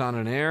reaches on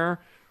an error.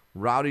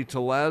 Rowdy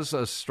Tellez,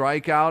 a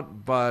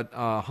strikeout, but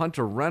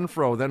Hunter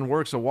Renfroe then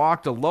works a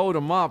walk to load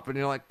him up, and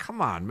you're like, come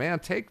on, man,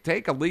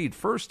 take a lead.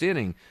 First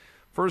inning,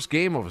 first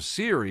game of a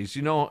series.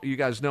 You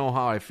guys know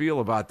how I feel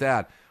about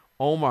that.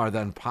 Omar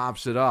then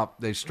pops it up.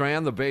 They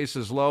strand the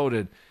bases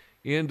loaded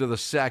into the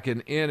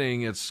second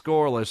inning. It's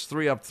scoreless,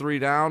 3 up, 3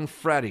 down.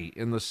 Freddie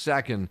in the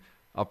second,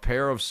 a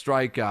pair of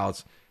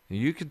strikeouts. And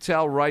you could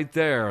tell right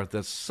there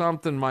that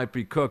something might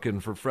be cooking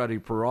for Freddie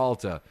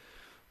Peralta.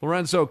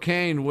 Lorenzo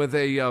Cain with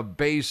a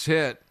base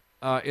hit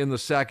in the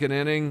second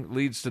inning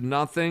leads to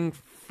nothing.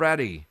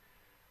 Freddie,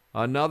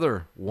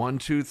 another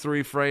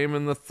 1-2-3 frame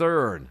in the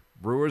third.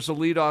 Brewers a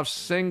leadoff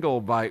single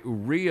by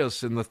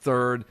Urias in the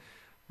third.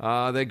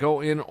 They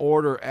go in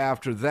order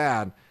after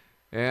that,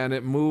 and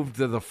it moved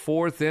to the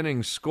fourth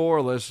inning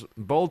scoreless.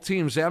 Both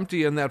teams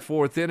empty in that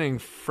fourth inning.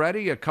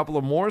 Freddie, a couple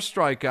of more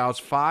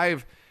strikeouts,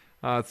 5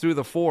 through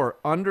the 4,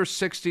 under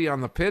 60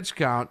 on the pitch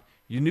count.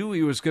 You knew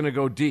he was going to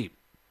go deep.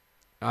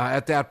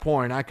 At that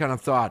point, I kind of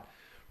thought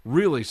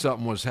really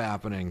something was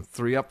happening.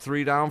 3 up,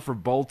 3 down for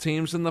both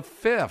teams in the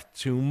fifth.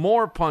 2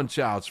 more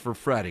punch-outs for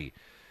Freddie.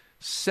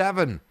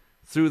 7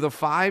 through the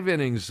 5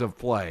 innings of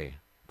play.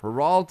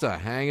 Peralta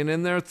hanging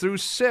in there through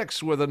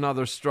 6 with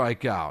another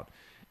strikeout.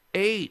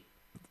 8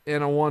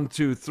 in a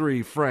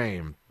 1-2-3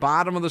 frame.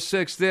 Bottom of the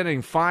 6th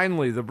inning,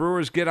 finally, the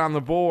Brewers get on the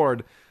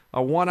board.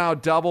 A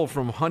 1-out double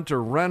from Hunter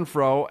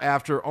Renfroe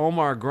after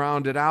Omar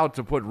grounded out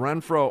to put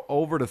Renfroe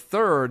over to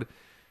third.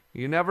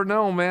 You never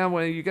know, man.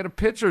 When you get a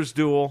pitcher's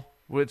duel,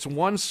 it's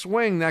one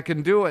swing that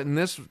can do it. In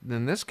this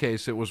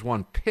case, it was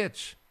one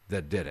pitch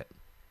that did it.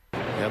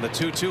 And the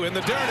 2-2 in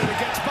the dirt, and it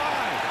gets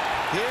by.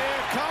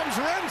 Here comes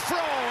Renfroe,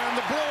 and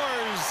the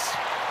Brewers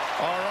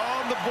are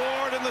on the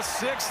board in the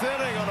 6th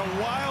inning on a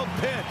wild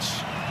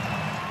pitch.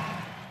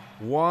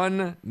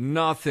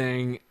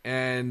 1-0,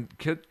 and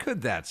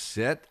could that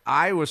sit?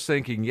 I was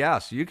thinking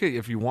yes. You could,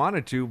 if you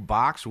wanted to,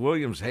 box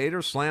Williams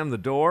Hader, slam the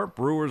door,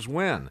 Brewers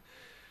win.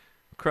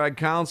 Craig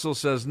Counsell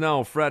says,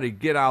 no, Freddie,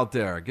 get out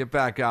there. Get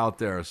back out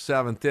there.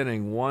 7th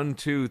inning,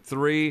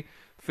 1-2-3.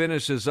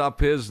 Finishes up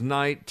his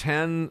night.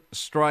 10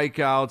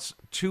 strikeouts,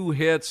 2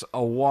 hits,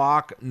 a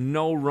walk,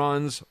 no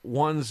runs,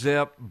 1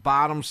 zip,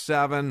 bottom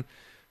 7.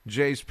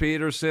 Jace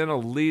Peterson, a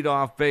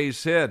leadoff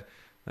base hit.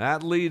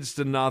 That leads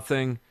to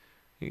nothing.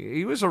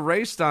 He was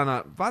erased on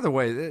a. By the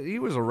way, he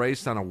was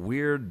erased on a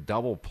weird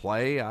double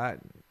play. I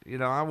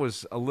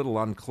was a little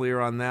unclear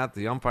on that.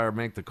 The umpire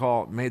made the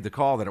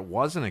call that it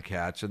wasn't a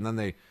catch, and then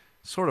they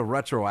sort of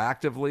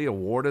retroactively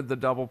awarded the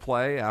double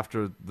play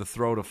after the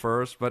throw to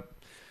first. But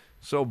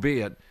so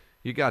be it.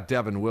 You got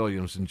Devin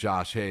Williams and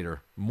Josh Hader.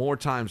 More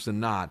times than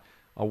not,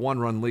 a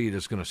one-run lead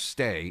is going to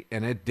stay,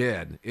 and it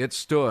did. It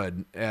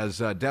stood as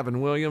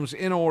Devin Williams,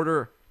 in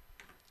order,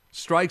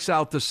 strikes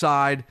out the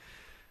side.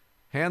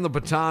 Hand the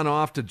baton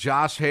off to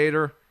Josh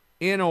Hader.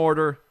 In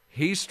order,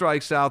 he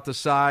strikes out the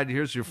side.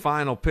 Here's your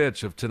final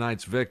pitch of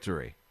tonight's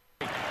victory.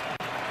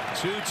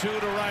 2-2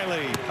 to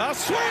Riley. A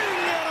swing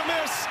and a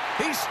miss.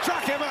 He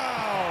struck him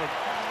out.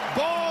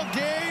 Ball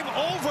game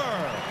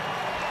over.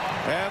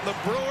 And the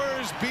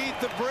Brewers beat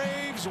the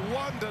Braves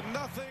 1-0.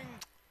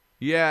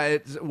 Yeah,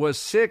 it was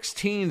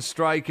 16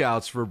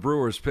 strikeouts for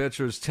Brewers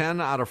pitchers,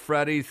 10 out of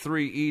Freddie,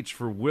 3 each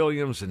for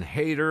Williams and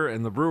Hader,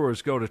 and the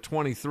Brewers go to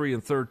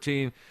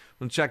 23-13.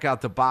 We'll check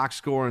out the box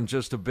score in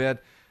just a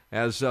bit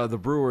as the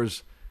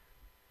Brewers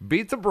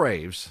beat the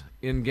Braves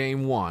in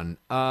Game 1.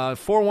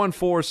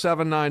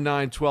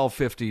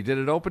 414-799-1250. Did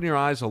it open your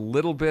eyes a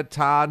little bit,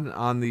 Todd,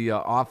 on the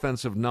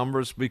offensive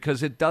numbers?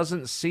 Because it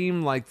doesn't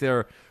seem like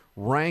their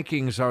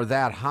rankings are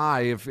that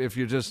high if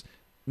you're just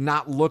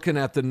not looking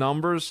at the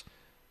numbers.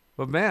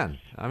 But, man,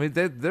 I mean,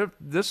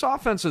 this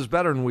offense is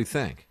better than we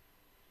think.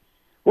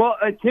 Well,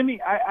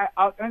 Timmy,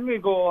 I'm going to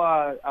go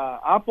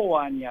oppo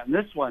on you on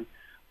this one.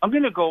 I'm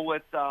going to go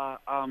with the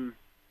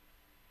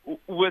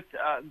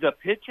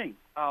pitching.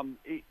 And,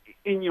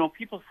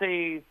 people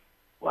say,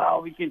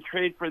 well, we can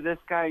trade for this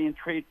guy and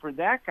trade for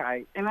that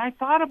guy. And I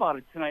thought about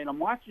it tonight. I'm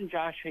watching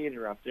Josh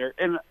Hader up there,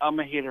 and I'm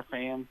a Hader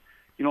fan.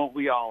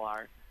 We all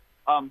are.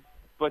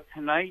 But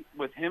tonight,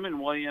 with him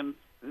and Williams,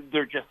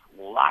 they're just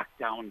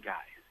lockdown guys.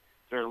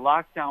 They're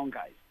lockdown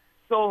guys.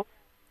 So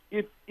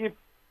if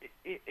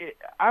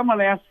I'm going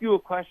to ask you a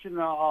question,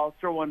 I'll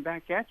throw one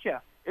back at you.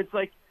 It's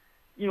like,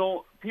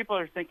 people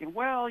are thinking,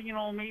 well,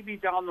 maybe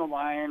down the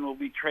line will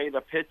we trade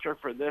a pitcher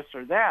for this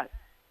or that.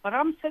 But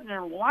I'm sitting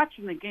there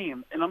watching the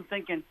game, and I'm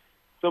thinking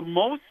the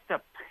most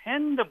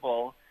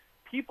dependable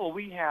people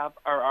we have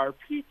are our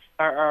pitchers.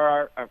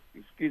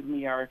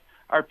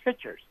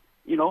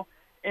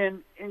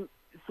 And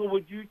so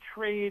would you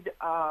trade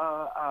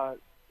a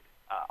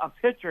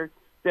pitcher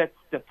that's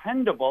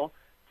dependable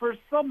for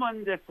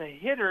someone that's a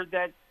hitter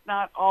that's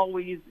not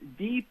always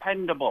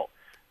dependable?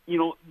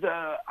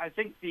 I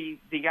think the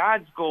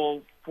odds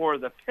go for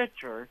the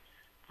pitcher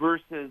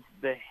versus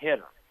the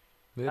hitter.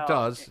 It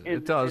does.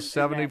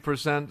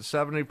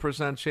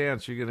 70%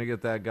 chance you're going to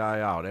get that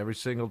guy out every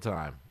single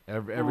time.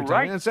 Every time.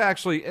 Right. And it's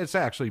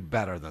actually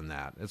better than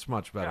that. It's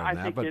much better than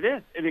that. I think it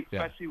is, and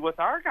especially with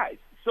our guys.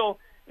 So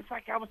it's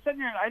like I was sitting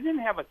there and I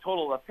didn't have a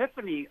total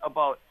epiphany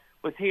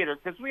with Hader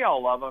because we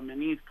all love him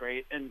and he's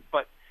great.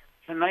 But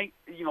tonight,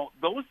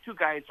 those two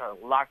guys are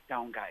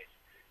lockdown guys.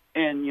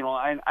 And,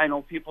 I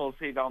know people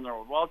say down the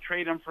road, well,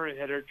 trade him for a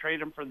hitter,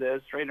 trade him for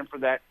this, trade him for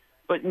that.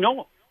 But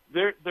no,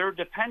 they're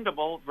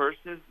dependable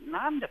versus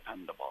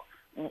non-dependable.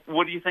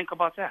 What do you think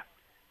about that?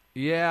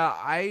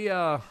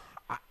 Yeah,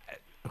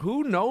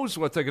 who knows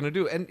what they're going to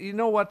do? And you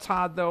know what,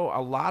 Todd, though? A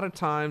lot of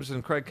times,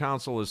 and Craig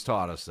Counsell has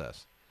taught us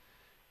this.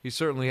 He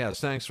certainly has.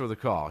 Thanks for the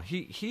call.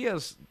 He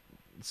has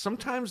 –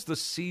 sometimes the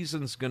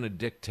season's going to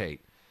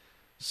dictate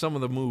some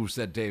of the moves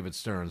that David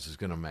Stearns is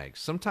going to make.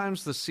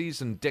 Sometimes the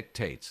season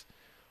dictates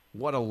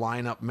what a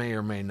lineup may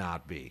or may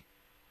not be.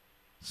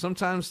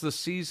 Sometimes the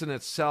season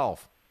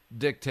itself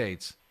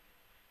dictates,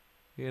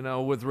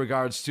 with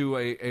regards to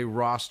a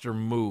roster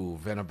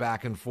move and a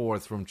back and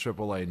forth from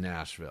AAA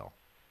Nashville.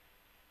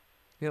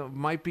 It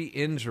might be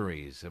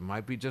injuries. It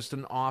might be just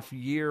an off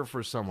year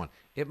for someone.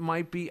 It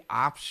might be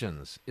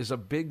options is a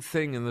big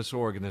thing in this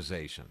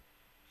organization.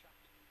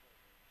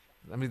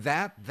 I mean,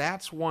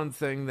 that's one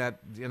thing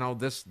that,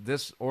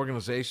 this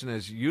organization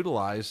has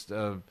utilized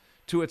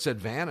to its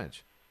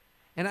advantage.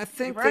 And I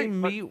think they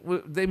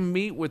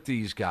meet with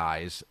these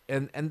guys,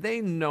 and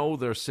they know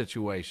their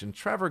situation.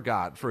 Trevor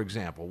Gott, for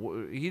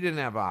example, he didn't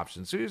have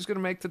options, so he was going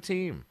to make the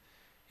team.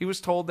 He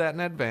was told that in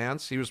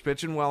advance. He was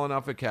pitching well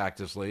enough at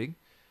Cactus League,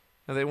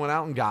 and they went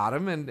out and got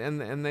him,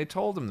 and they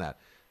told him that.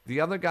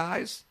 The other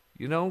guys,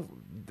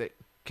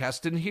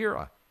 Keston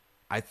Hiura,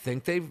 I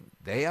think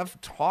they have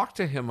talked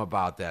to him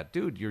about that.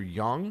 Dude, you're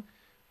young.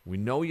 We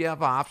know you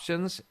have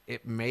options.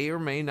 It may or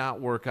may not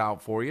work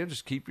out for you.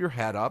 Just keep your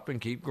head up and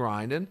keep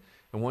grinding.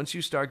 And once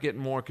you start getting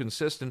more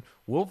consistent,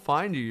 we'll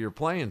find you your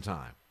playing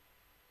time.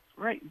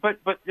 Right, but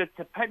the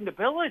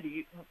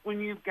dependability when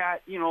you've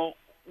got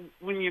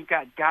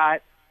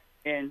Gott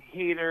and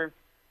Hader,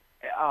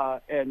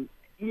 and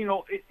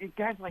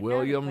guys like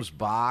Williams, that,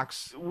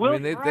 Box.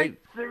 They've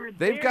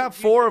there. got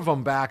 4 of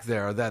them back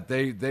there that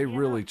they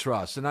really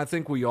trust, and I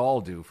think we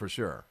all do for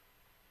sure.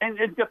 And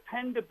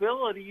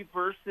dependability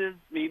versus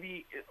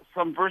maybe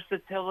some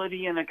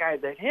versatility in a guy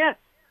that hits.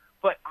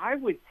 But I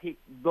would take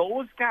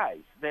those guys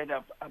that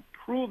have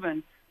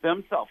proven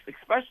themselves,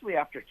 especially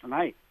after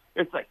tonight.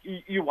 It's like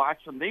you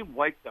watch them; they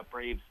wiped the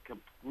Braves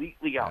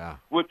completely out,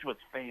 which was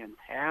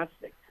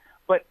fantastic.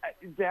 But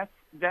that's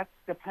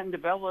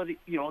dependability,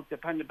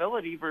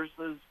 dependability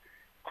versus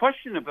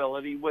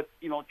questionability with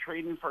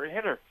trading for a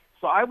hitter.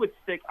 So I would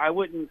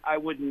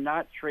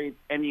not trade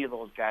any of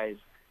those guys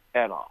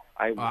at all.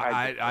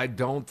 I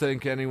don't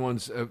think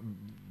anyone's.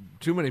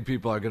 Too many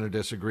people are going to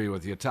disagree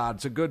with you, Todd.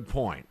 It's a good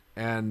point,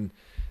 and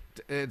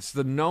it's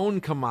the known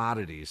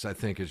commodities, I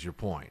think, is your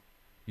point.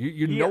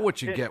 You know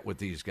what you get with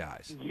these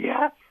guys.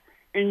 Yes,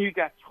 and you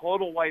got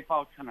total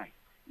wipeout tonight.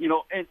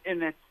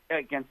 And it's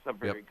against a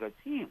very good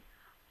team.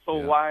 So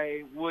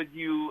why would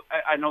you?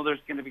 I know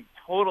there's going to be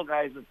total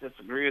guys that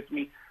disagree with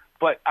me,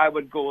 but I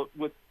would go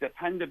with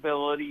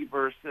dependability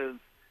versus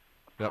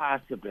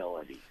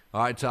possibility.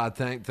 All right, Todd,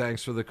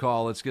 thanks for the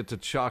call. Let's get to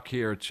Chuck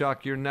here.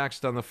 Chuck, you're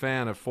next on the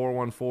Fan at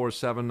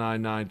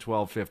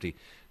 414-799-1250.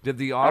 Did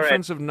the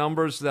offensive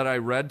numbers that I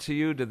read to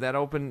you, did that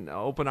open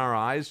our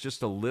eyes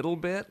just a little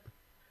bit?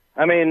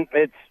 I mean,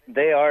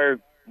 they are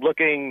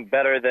looking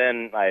better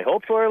than I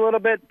hoped for a little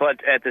bit,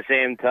 but at the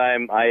same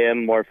time, I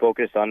am more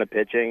focused on the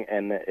pitching,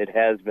 and it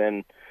has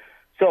been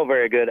so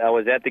very good. I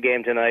was at the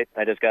game tonight.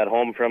 I just got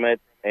home from it,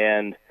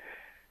 and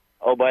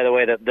oh, by the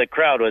way, the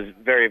crowd was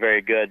very,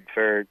 very good.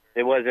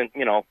 It wasn't,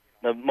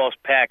 the most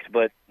packed,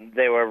 but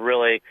they were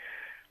really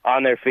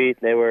on their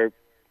feet. They were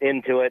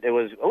into it. It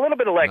was a little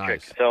bit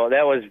electric, so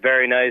that was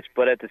very nice.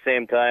 But at the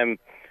same time,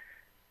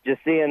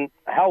 just seeing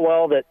how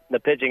well that the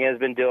pitching has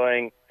been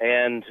doing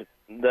and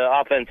the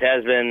offense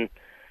has been,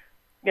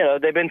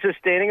 they've been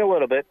sustaining a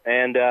little bit.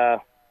 And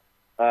I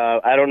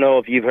don't know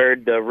if you've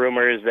heard the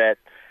rumors that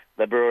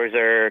the Brewers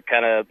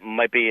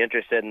might be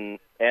interested in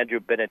Andrew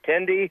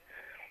Benintendi.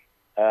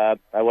 I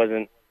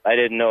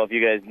didn't know if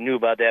you guys knew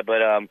about that,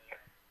 but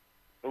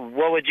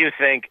what would you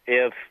think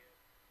if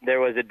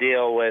there was a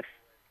deal with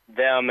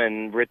them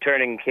and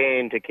returning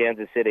Kane to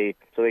Kansas City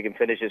so he can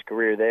finish his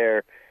career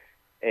there,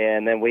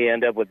 and then we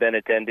end up with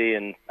Benintendi?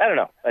 And I don't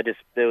know. It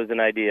was an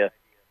idea.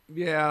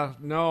 Yeah,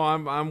 no,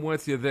 I'm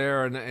with you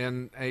there,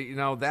 and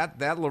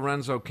that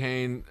Lorenzo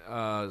Cain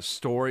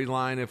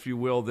storyline, if you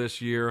will,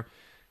 this year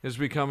is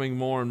becoming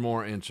more and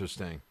more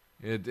interesting.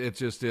 It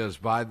just is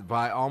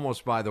by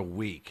almost by the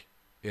week.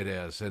 It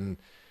is, and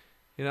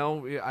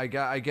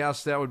I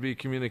guess that would be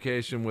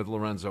communication with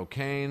Lorenzo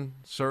Cain.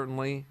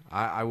 Certainly,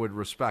 I would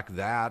respect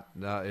that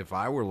if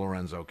I were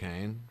Lorenzo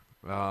Cain.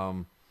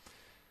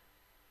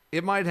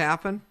 It might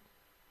happen.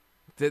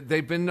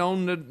 They've been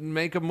known to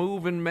make a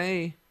move in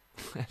May.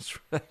 That's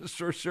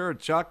for sure,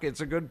 Chuck.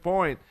 It's a good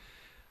point.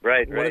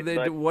 Right.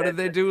 What did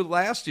they do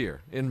last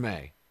year in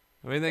May?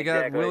 I mean, they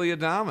got Willy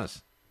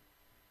Adames.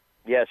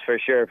 Yes, for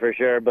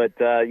sure. But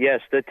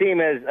yes, the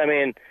team is. I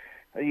mean,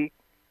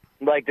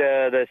 like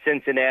the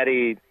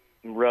Cincinnati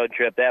road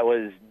trip, that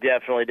was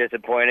definitely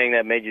disappointing.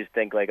 That made you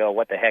think like, oh,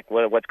 what the heck?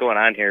 What's going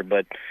on here?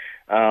 But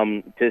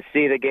to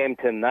see the game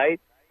tonight,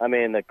 I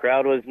mean, the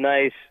crowd was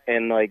nice,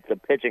 and like the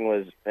pitching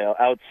was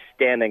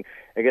outstanding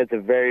against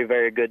a very,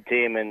 very good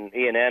team. And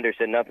Ian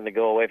Anderson, nothing to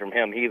go away from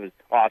him. He was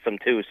awesome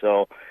too.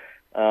 So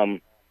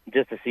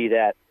just to see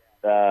that,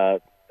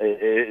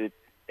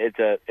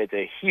 it's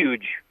a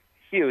huge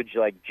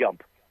like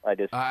jump.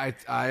 I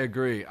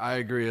agree.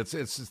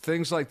 It's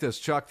things like this.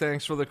 Chuck,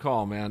 thanks for the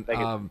call, man. Thank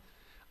you.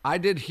 I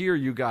did hear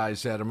you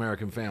guys at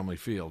American Family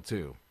Field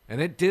too,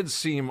 and it did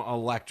seem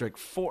electric.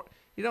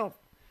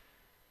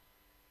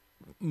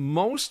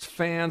 Most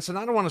fans, and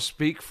I don't want to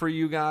speak for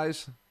you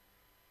guys,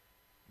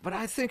 but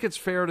I think it's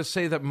fair to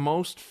say that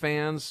most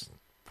fans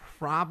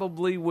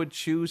probably would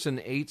choose an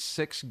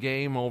 8-6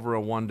 game over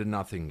a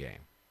 1-0 game.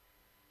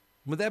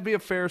 Would that be a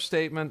fair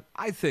statement?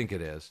 I think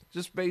it is,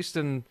 just based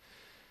on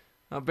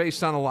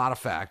a lot of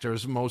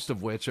factors, most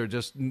of which are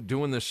just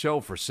doing this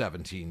show for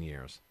 17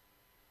 years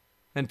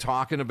and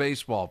talking to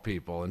baseball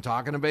people and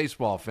talking to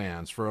baseball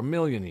fans for a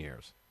million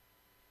years,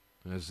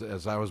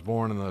 as I was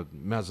born in the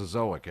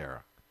Mesozoic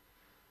era.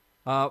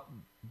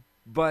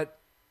 But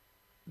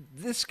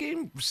this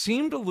game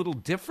seemed a little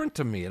different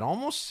to me. It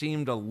almost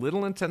seemed a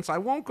little intense. I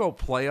won't go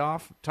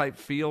playoff-type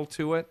feel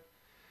to it,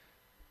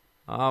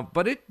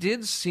 but it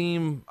did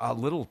seem a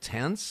little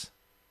tense.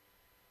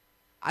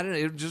 I don't know.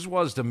 It just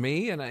was to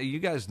me, and you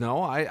guys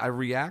know I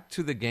react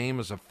to the game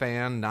as a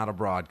fan, not a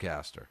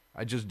broadcaster.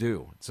 I just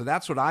do. So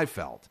that's what I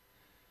felt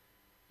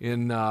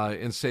in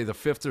say the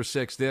 5th or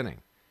 6th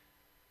inning.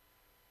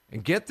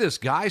 And get this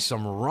guy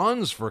some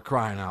runs, for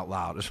crying out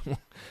loud, is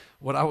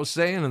what I was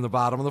saying in the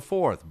bottom of the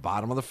 4th,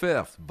 bottom of the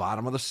 5th,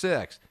 bottom of the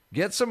 6th.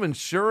 Get some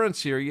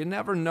insurance here. You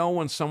never know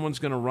when someone's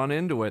going to run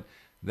into it.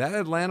 That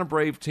Atlanta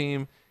Brave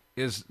team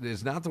is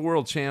not the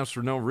world champs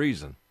for no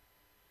reason.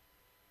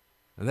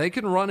 And they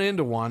can run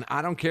into one.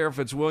 I don't care if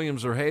it's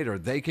Williams or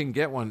Hader. They can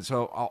get one.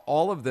 So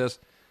all of this,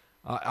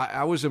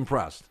 I was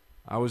impressed.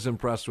 I was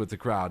impressed with the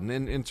crowd.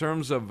 And in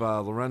terms of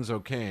Lorenzo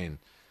Cain,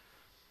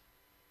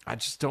 I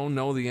just don't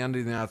know the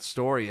ending of that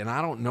story. And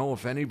I don't know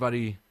if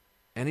anybody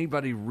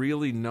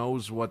really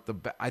knows what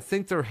I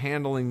think they're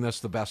handling this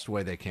the best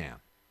way they can.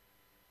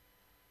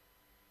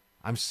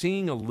 I'm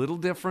seeing a little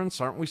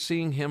difference. Aren't we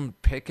seeing him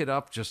pick it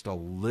up just a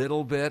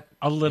little bit?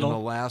 A little. In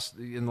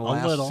the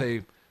last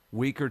say,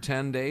 week or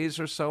 10 days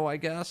or so, I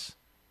guess?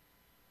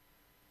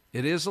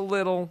 It is a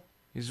little.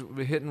 He's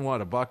hitting, what,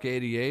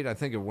 $188? I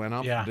think it went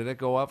up. Yeah. Did it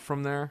go up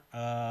from there?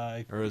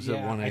 Or is it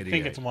 188? I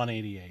think it's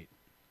 188.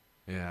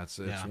 Yeah, it's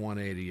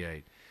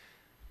 188.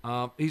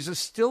 He's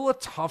still a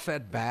tough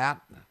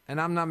at-bat,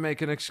 and I'm not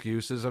making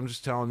excuses. I'm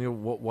just telling you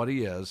what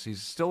he is.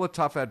 He's still a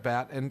tough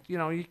at-bat, and,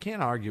 you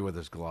can't argue with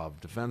his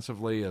glove.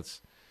 Defensively, it's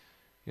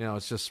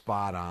just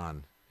spot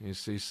on. You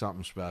see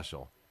something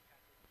special.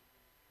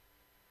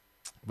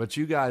 But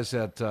you guys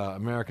at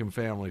American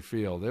Family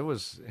Field, it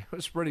was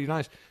pretty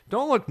nice.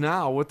 Don't look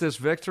now with this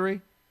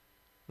victory.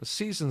 The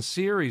season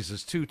series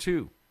is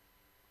 2-2.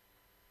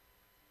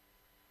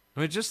 I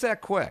mean, just that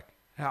quick.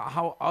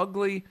 How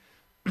ugly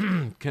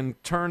can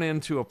turn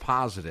into a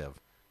positive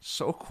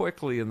so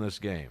quickly in this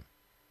game.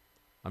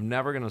 I'm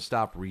never going to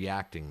stop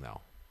reacting,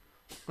 though.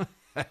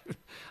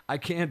 I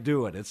can't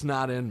do it. It's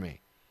not in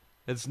me.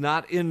 It's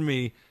not in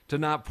me to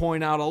not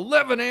point out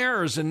 11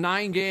 errors in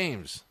 9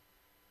 games.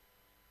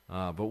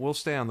 But we'll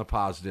stay on the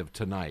positive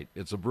tonight.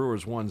 It's a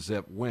Brewers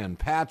 1-zip win.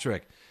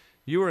 Patrick,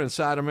 you were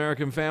inside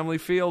American Family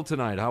Field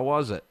tonight. How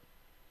was it?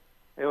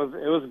 It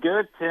was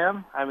good,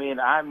 Tim. I mean,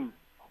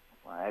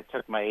 I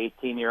took my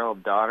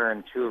 18-year-old daughter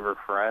and 2 of her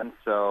friends,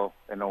 so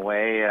in a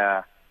way,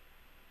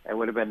 it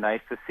would have been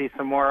nice to see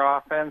some more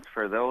offense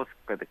for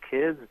the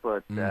kids.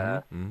 But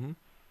the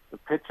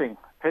pitching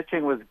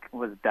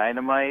was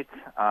dynamite.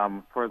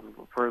 For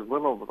as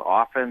little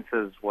offense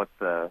as what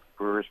the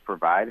Brewers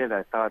provided,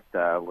 I thought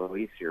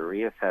Luis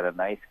Urias had a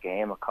nice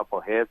game, a couple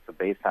hits, a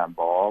base on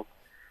balls.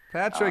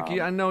 Patrick,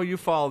 I know you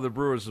follow the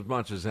Brewers as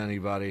much as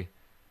anybody.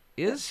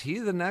 Is he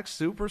the next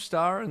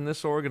superstar in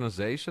this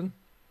organization?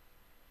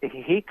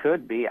 He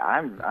could be.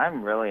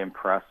 I'm really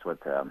impressed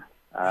with him.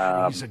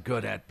 He's a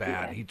good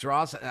at-bat. He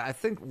draws. I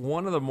think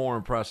one of the more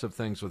impressive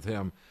things with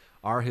him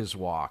are his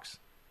walks.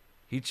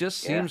 He just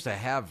seems to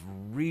have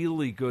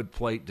really good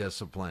plate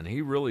discipline.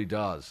 He really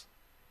does.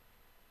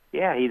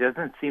 Yeah, he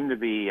doesn't seem to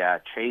be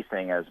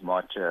chasing as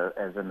much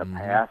as in the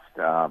past.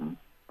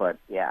 But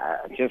yeah,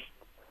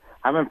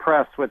 I'm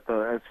impressed with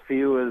as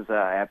few as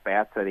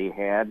at-bats that he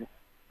had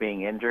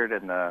being injured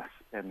in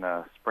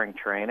the spring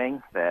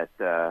training. That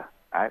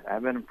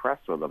I've been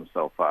impressed with him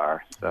so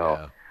far.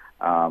 So,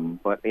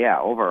 but yeah,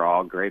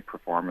 overall, great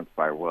performance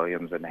by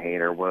Williams and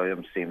Hader.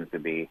 Williams seems to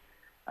be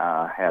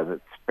has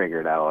it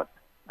figured out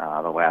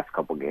the last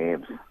couple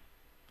games.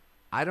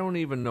 I don't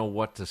even know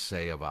what to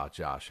say about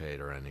Josh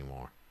Hader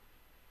anymore.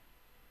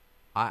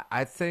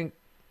 I think,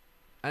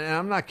 and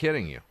I'm not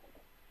kidding you,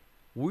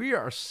 we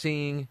are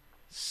seeing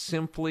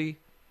simply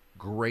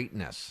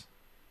greatness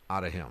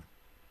out of him.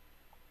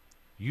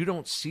 You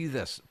don't see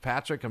this.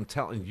 Patrick, I'm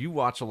telling you,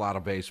 watch a lot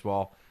of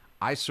baseball.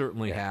 I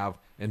certainly have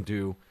and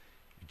do.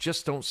 You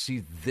just don't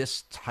see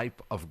this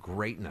type of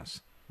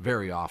greatness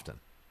very often.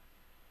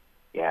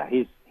 Yeah,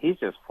 he's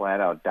just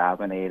flat out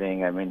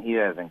dominating. I mean, he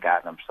hasn't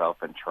gotten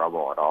himself in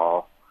trouble at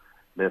all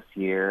this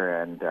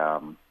year. And,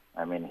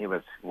 I mean, he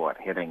was,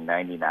 hitting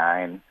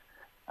 99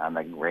 on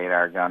the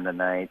radar gun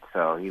tonight.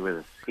 So he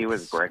was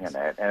bringing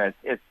it. And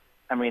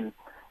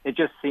it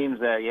just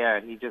seems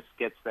that, he just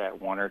gets that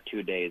 1 or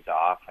 2 days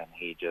off and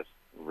he just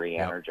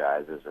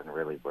re-energizes and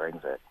really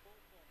brings it.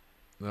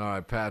 All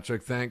right,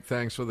 Patrick,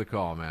 thanks for the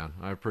call, man.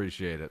 I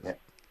appreciate it. Yeah,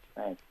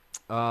 thanks.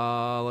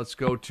 Let's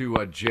go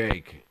to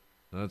Jake.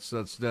 Let's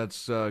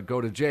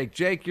go to Jake.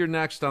 Jake, you're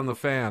next on the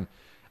Fan.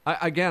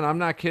 Again, I'm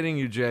not kidding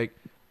you, Jake.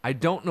 I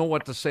don't know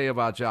what to say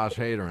about Josh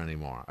Hader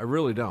anymore. I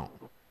really don't.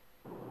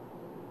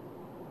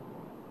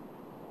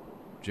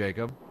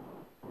 Jacob?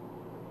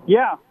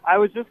 Yeah, I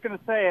was just going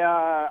to say,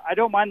 I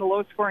don't mind the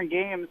low-scoring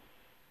games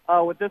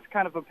with this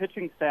kind of a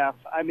pitching staff.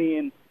 I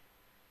mean,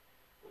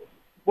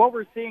 what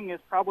we're seeing is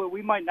probably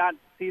we might not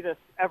see this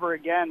ever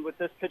again with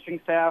this pitching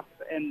staff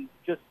and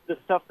just the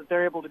stuff that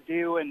they're able to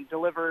do and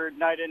deliver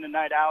night in and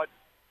night out.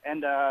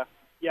 And,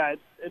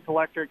 it's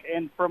electric.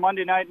 And for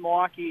Monday night in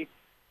Milwaukee,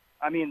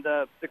 I mean,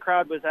 the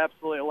crowd was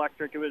absolutely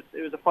electric. It was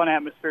a fun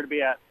atmosphere to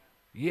be at.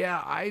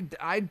 Yeah,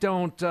 I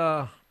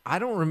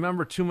don't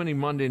remember too many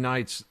Monday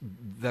nights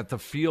that the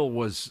feel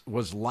was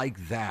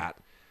like that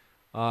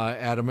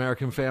at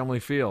American Family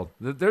Field.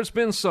 There's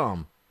been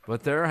some,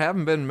 but there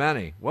haven't been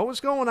many. What was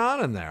going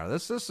on in there?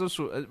 This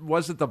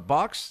was it the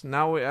Bucks?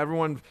 Now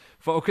everyone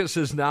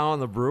focuses now on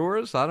the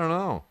Brewers? I don't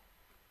know.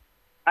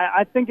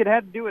 I think it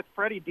had to do with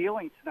Freddie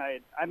dealing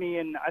tonight. I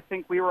mean, I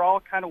think we were all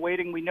kind of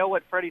waiting. We know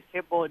what Freddie's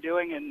capable of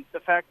doing, and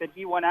the fact that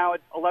he went out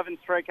 11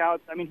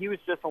 strikeouts, I mean, he was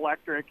just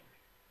electric.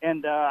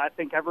 And I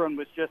think everyone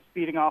was just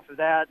feeding off of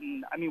that.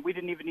 And, I mean, we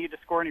didn't even need to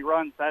score any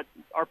runs. That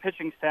our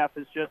pitching staff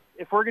is just –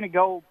 if we're going to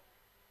go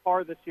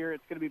far this year,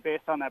 it's going to be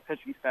based on that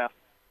pitching staff.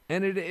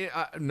 And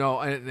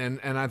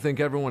and I think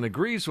everyone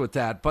agrees with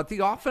that. But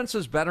the offense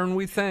is better than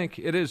we think.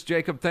 It is.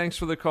 Jacob, thanks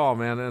for the call,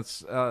 man.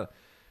 It's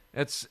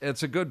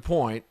a good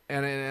point.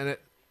 And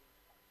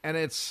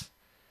it's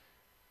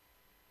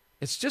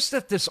just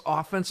that this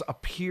offense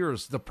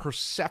appears – the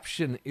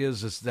perception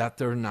is that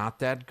they're not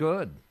that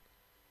good.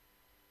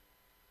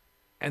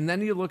 And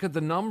then you look at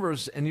the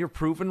numbers, and you're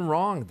proven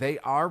wrong. They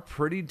are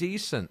pretty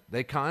decent.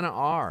 They kind of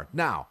are.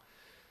 Now,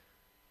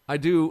 I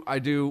do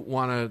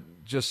want to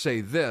just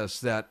say this,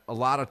 that a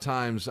lot of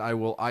times I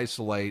will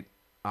isolate.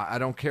 I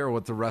don't care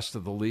what the rest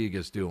of the league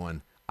is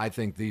doing. I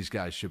think these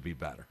guys should be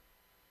better.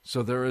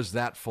 So there is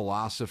that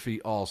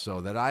philosophy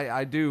also that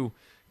I do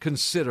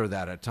consider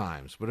that at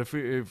times. But if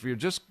you're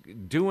just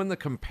doing the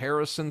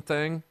comparison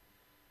thing,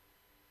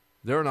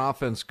 they're an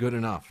offense good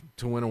enough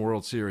to win a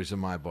World Series in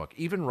my book,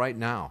 even right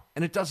now.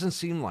 And it doesn't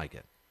seem like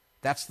it.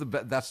 That's the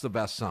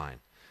best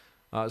sign.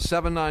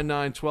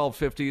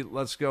 799-1250.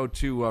 Let's go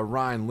to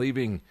Ryan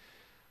leaving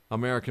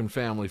American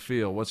Family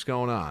Field. What's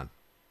going on?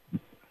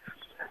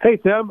 Hey,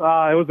 Tim.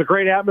 It was a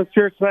great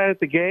atmosphere tonight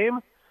at the game.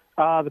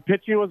 The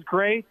pitching was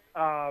great.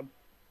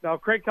 Now,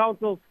 Craig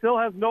Counsell still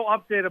has no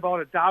update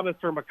about Adames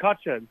or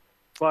McCutchen,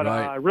 but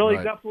I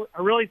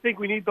really think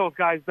we need those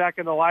guys back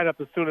in the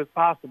lineup as soon as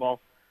possible.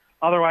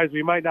 Otherwise,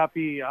 we might not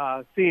be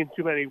seeing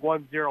too many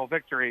 1-0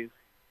 victories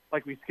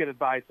like we skidded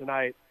by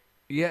tonight.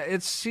 Yeah,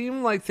 it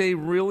seemed like they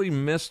really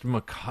missed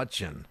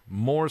McCutchen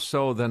more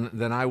so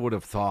than I would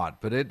have thought.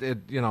 But it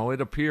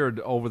appeared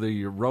over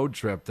the road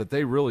trip that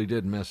they really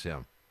did miss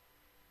him.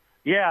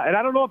 Yeah, and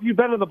I don't know if you've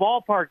been to the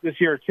ballpark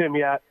this year, Tim,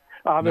 yet.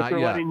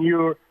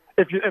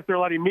 If they're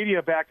letting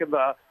media back in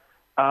the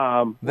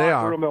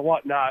locker room and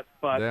whatnot.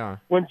 But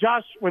when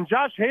Josh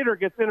Hader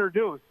gets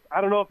introduced,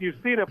 I don't know if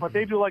you've seen it, but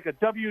they do like a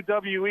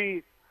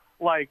WWE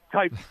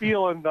type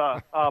feel in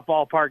the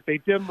ballpark. They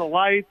dim the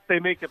lights, they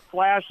make it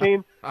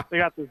flashing. They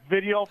got this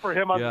video for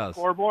him on the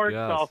scoreboard.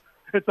 Yes. So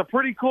it's a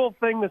pretty cool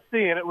thing to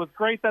see, and it was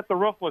great that the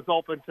roof was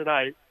open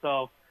tonight.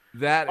 So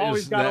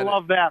always gotta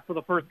love that for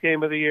the first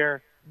game of the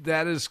year.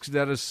 That is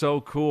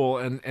so cool.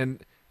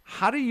 And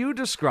how do you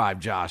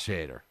describe Josh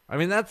Hader? I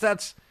mean,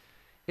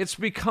 it's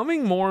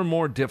becoming more and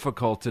more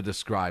difficult to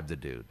describe the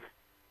dude.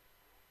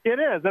 It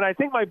is, and I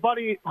think my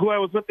buddy who I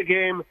was with the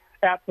game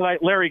at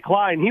tonight, Larry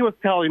Klein, he was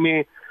telling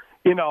me,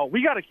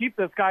 we got to keep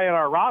this guy on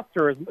our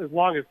roster as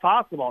long as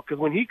possible, because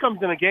when he comes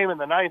in a game in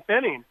the ninth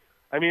inning,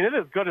 I mean, it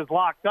is good as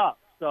locked up.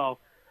 So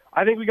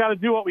I think we got to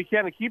do what we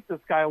can to keep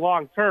this guy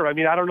long term. I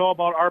mean, I don't know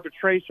about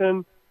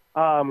arbitration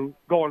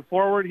going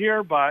forward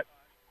here, but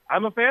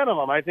I'm a fan of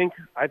him. I think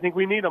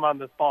we need him on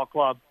this ball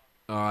club.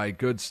 All right,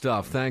 good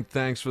stuff.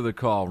 Thanks for the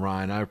call,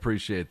 Ryan. I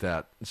appreciate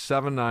that.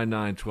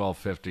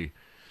 799-1250.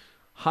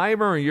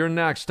 Heimer, you're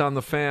next on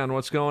the Fan.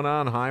 What's going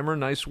on, Heimer?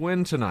 Nice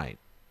win tonight.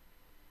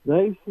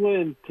 Nice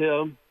win,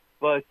 Tim,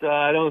 but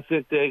I don't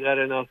think they got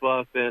enough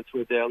offense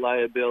with their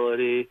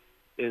liability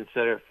in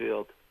center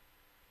field.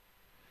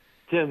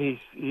 Tim, he's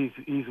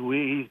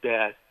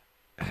bad.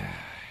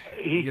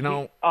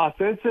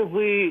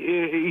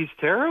 Offensively, he's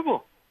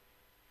terrible.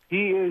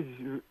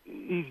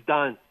 He's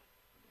done.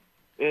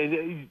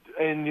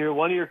 And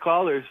one of your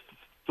callers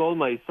stole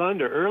my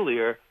thunder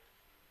earlier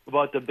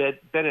about the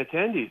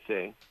Benintendi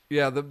thing.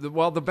 Yeah, the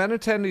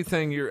Benintendi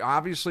thing, you're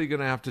obviously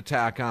going to have to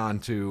tack on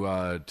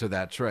to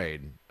that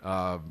trade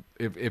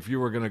if you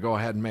were going to go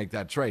ahead and make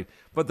that trade.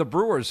 But the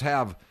Brewers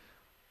have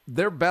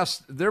their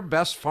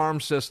best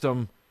farm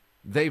system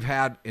they've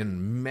had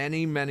in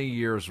many, many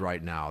years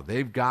right now.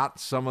 They've got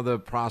some of the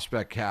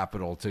prospect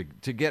capital to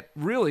get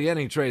really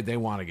any trade they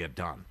want to get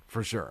done,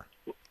 for sure.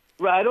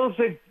 Well, I don't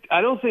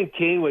think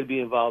Kane would be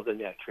involved in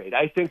that trade.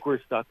 I think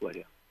we're stuck with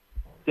him.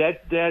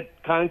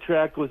 That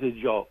contract was a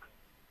joke.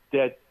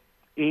 That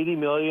 $80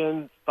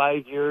 million,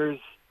 5 years.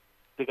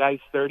 The guy's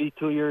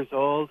 32 years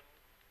old.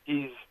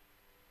 He's,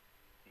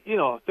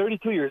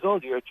 32 years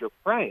old. You're at your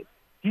prime.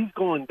 He's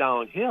going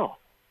downhill.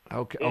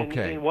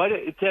 Okay. And what,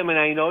 Tim, and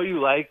I know you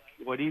like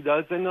what he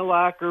does in the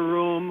locker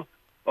room.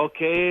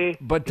 Okay.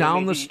 But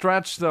down the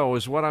stretch, though,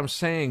 is what I'm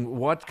saying.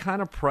 What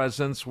kind of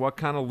presence, what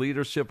kind of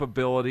leadership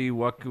ability,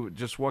 what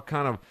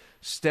kind of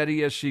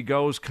steady as she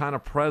goes kind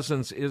of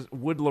presence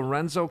would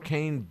Lorenzo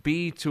Cain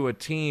be to a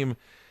team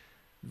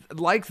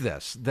like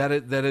this that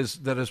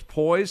is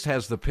poised,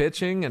 has the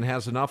pitching, and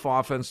has enough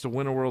offense to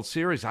win a World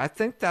Series? I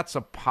think that's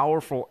a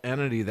powerful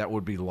entity that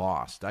would be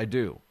lost. I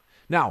do.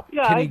 Now,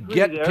 can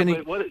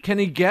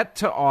he get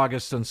to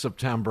August and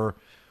September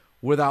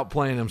without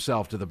playing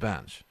himself to the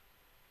bench?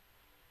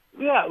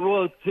 Yeah,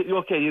 well,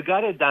 okay, you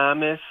got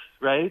Adames,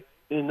 right,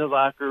 in the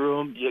locker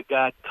room. You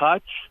got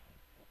Kutch.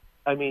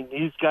 I mean,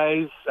 these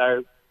guys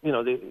are,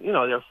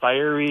 they're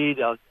fiery.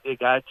 They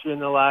got you in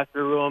the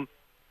locker room.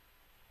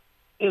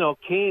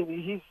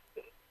 Kane,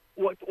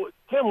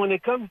 Tim, when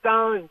it comes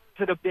down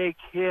to the big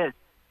hit,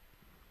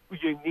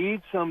 you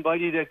need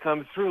somebody to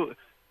come through.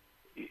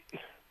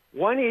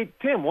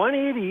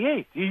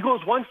 188. He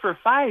goes 1 for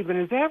 5, and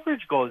his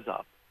average goes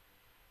up.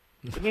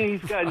 I mean,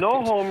 he's got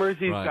no homers.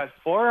 He's got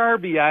 4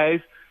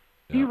 RBIs.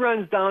 Yeah. He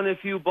runs down a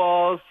few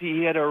balls.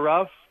 He had a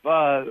rough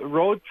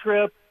road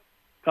trip,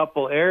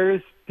 couple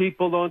errors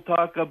people don't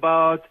talk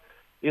about.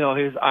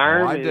 His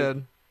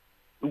arm.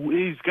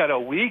 He's got a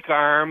weak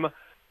arm.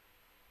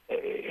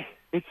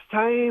 It's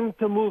time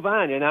to move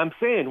on, and I'm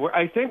saying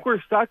I think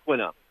we're stuck with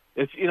him.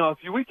 If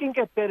we can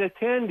get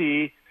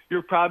Benintendi,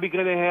 you're probably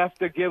going to have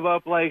to give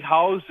up like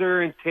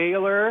Hauser and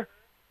Taylor.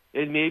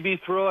 and maybe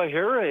throw a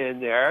Hira in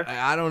there.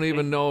 I don't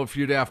even know if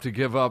you'd have to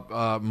give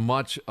up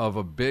much of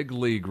a big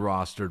league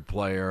rostered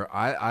player.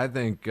 I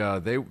think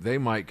they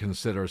might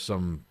consider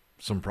some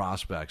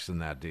prospects in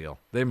that deal.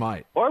 They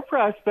might. Or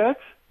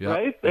prospects,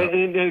 right? Yep.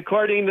 And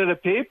according to the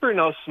paper,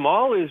 now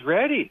Small is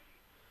ready.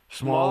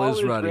 Small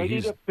is ready.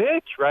 He's to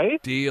pitch,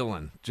 right?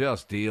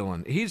 Just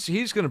dealing.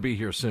 He's going to be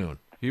here soon.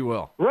 He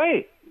will.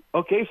 Right.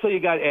 Okay, so you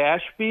got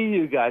Ashby,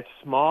 you got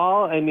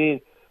Small. I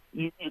mean,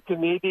 you can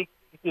maybe,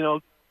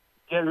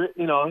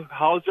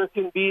 Hauser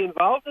can be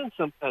involved in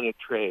some kind of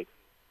trade.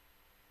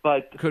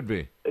 But could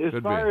be. As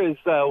far as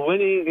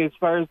winning, as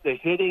far as the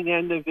hitting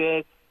end of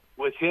it,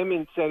 with him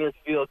in center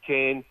field,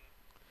 Kane,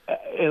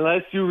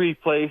 unless you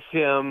replace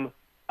him,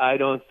 I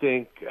don't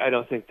think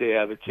they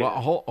have a chance.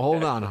 Well,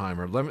 hold on,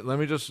 Heimer. Let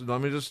me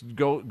just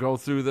go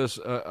through this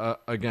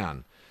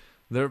again.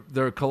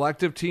 Their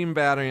collective team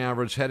batting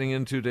average heading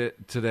into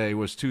today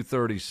was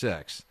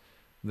 236.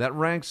 That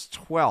ranks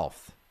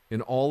 12th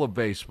in all of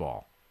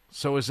baseball.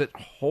 So is it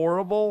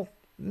horrible?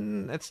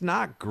 It's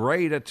not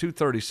great at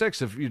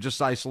 236 if you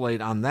just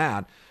isolate on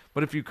that.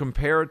 But if you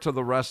compare it to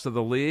the rest of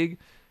the league,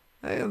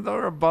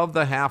 they're above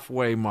the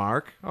halfway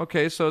mark.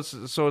 Okay, so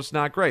it's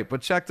not great.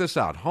 But check this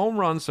out. Home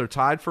runs, they're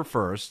tied for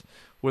first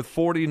with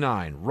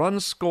 49.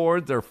 Runs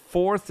scored, they're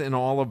fourth in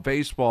all of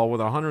baseball with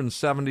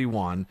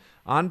 171.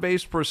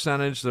 On-base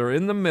percentage, they're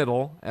in the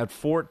middle at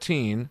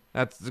 14.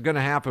 That's going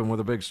to happen with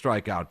a big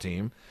strikeout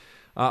team.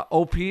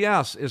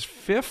 OPS is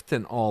fifth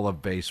in all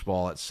of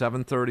baseball at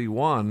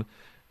 731.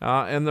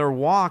 And their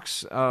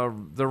walks,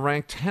 they're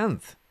ranked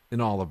 10th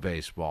in all of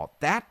baseball.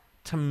 That,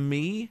 to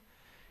me,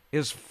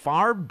 is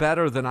far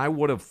better than I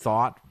would have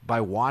thought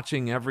by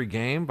watching every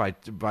game,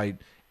 by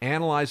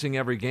analyzing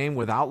every game.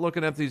 Without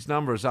looking at these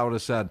numbers, I would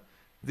have said,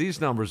 these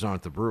numbers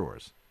aren't the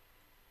Brewers.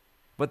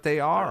 But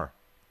they are.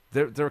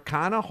 They're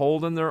kind of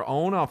holding their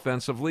own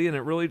offensively, and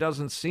it really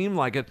doesn't seem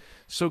like it.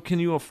 So can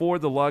you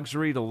afford the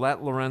luxury to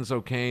let Lorenzo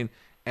Cain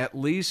at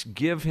least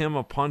give him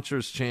a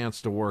puncher's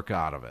chance to work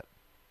out of it?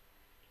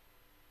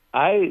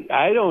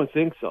 I don't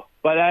think so.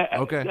 But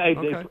Okay.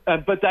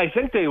 But I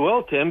think they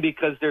will, Tim,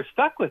 because they're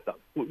stuck with him.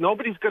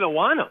 Nobody's going to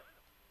want him.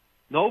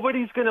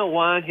 Nobody's going to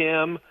want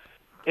him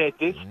at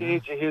this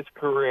stage of his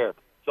career.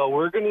 So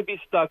we're going to be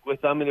stuck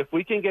with him. And if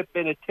we can get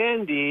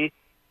Benintendi,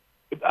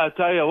 I'll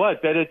tell you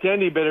what,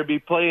 Benintendi better be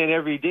playing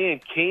every day,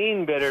 and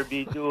Cain better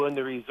be doing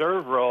the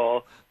reserve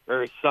role,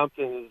 or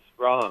something is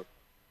wrong.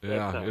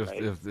 Yeah,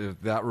 if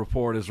that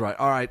report is right.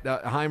 All right,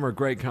 Heimer,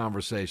 great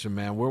conversation,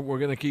 man. We're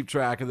going to keep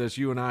track of this.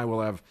 You and I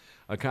will have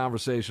a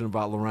conversation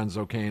about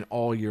Lorenzo Cain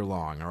all year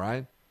long, all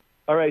right?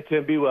 All right,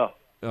 Tim, be well.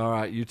 All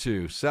right, you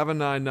too.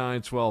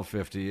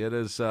 799-1250. It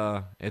is,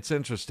 it's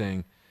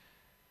interesting.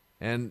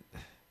 And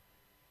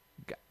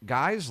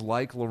guys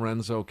like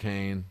Lorenzo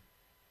Cain,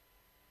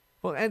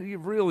 well,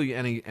 and really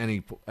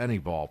any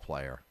ball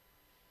player,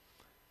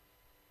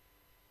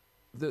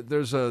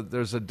 there's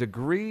a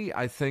degree,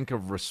 I think,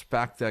 of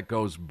respect that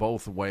goes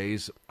both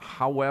ways.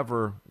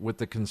 However, with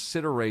the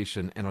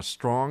consideration, and a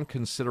strong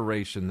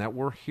consideration, that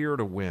we're here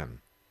to win.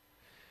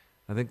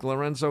 I think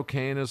Lorenzo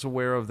Cain is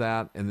aware of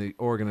that, and the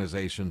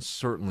organization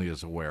certainly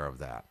is aware of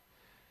that.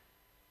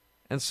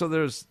 And so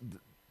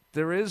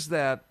there is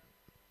that,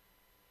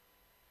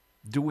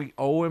 do we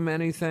owe him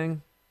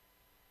anything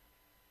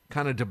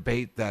kind of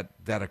debate that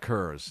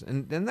occurs.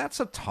 And that's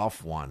a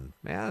tough one,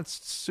 man.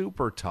 It's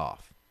super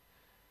tough.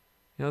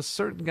 You know,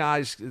 certain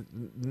guys,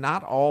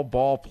 not all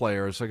ball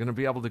players are going to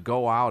be able to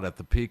go out at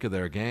the peak of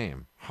their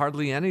game.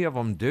 Hardly any of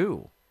them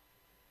do.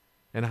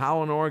 And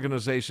how an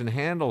organization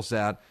handles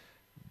that,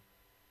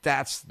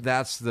 that's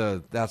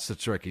the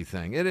tricky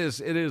thing. It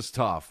is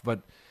tough,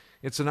 but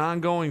it's an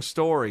ongoing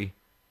story,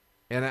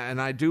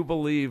 and I do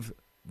believe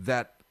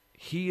that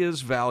he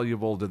is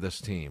valuable to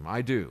this team.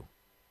 I do.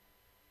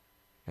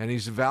 And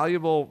he's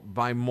valuable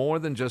by more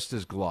than just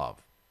his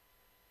glove.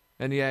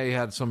 And yeah, he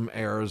had some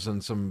errors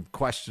and some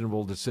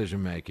questionable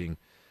decision-making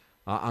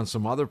on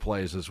some other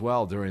plays as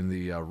well during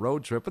the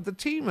road trip. But the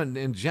team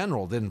in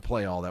general didn't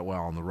play all that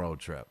well on the road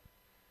trip.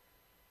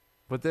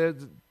 But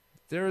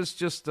there is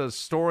just a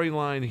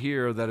storyline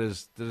here that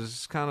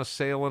is kind of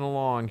sailing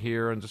along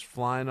here and just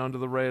flying under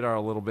the radar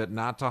a little bit.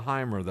 Not to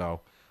Heimer,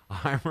 though.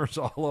 Heimer's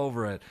all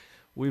over it.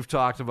 We've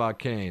talked about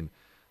Cain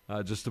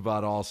just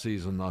about all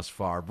season thus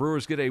far.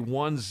 Brewers get a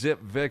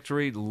 1-zip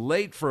victory.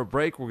 Late for a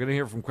break. We're going to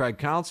hear from Craig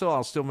Counsell.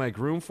 I'll still make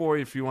room for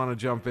you if you want to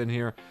jump in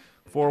here.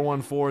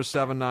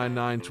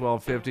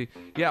 414-799-1250.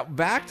 Yeah,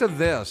 back to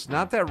this.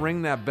 Not that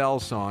Ring That Bell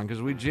song,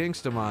 because we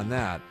jinxed him on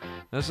that.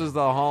 This is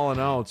the Hall &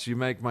 Oates, You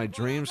Make My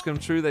Dreams Come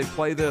True. They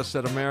play this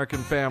at American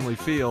Family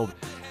Field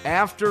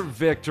after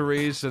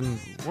victories, and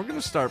we're going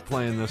to start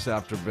playing this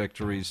after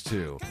victories,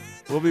 too.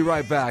 We'll be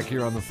right back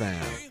here on The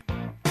Fan.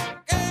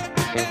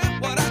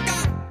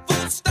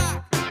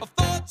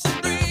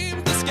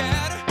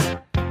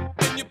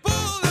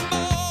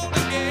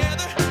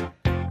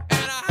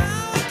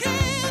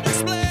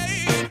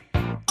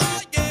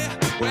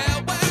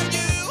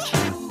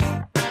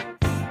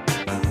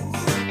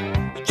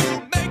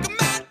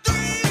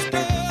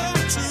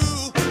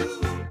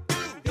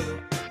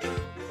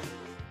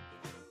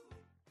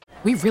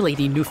 We really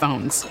need new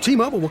phones.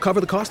 T-Mobile will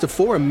cover the cost of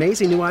 4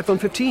 amazing new iPhone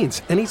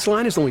 15s, and each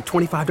line is only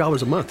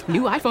 $25 a month.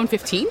 New iPhone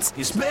 15s?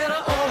 It's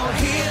better over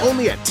here.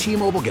 Only at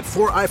T-Mobile, get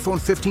 4 iPhone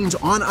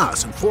 15s on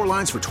us and 4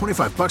 lines for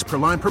 $25 per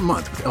line per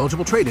month with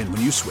eligible trade-in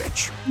when you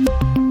switch.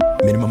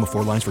 Minimum of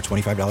 4 lines for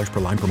 $25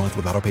 per line per month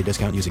with autopay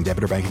discount using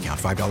debit or bank account.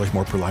 $5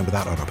 more per line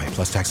without autopay,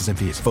 plus taxes and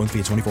fees. Phone fee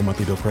at 24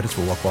 monthly bill credits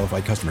for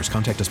well-qualified customers.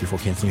 Contact us before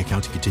canceling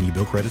account to continue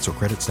bill credits or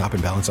credit stop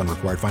and balance on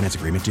required finance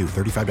agreement due.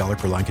 $35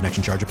 per line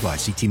connection charge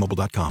applies. See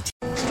T-Mobile.com.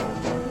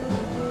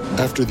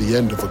 After the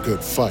end of a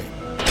good fight,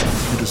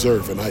 you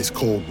deserve an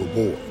ice-cold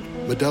reward.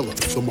 Modelo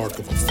is the mark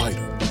of a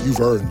fighter. You've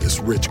earned this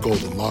rich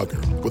golden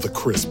lager with a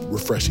crisp,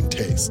 refreshing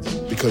taste.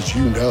 Because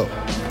you know,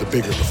 the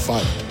bigger the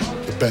fight,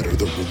 the better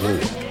the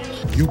reward.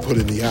 You put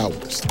in the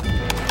hours,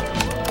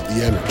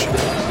 the energy,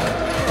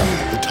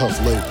 the tough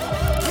labor.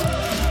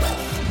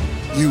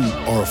 You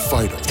are a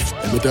fighter,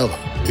 and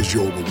Modelo is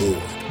your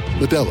reward.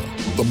 Modelo,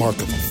 the mark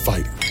of a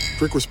fighter.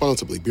 Drink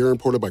responsibly. Beer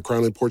imported by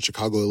Crown Imports,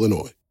 Chicago,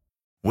 Illinois.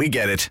 We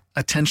get it.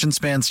 Attention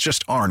spans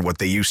just aren't what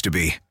they used to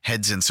be.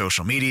 Heads in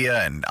social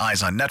media and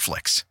eyes on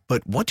Netflix.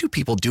 But what do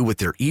people do with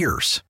their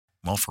ears?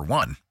 Well, for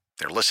one,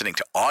 they're listening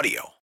to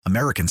audio.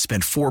 Americans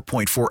spend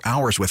 4.4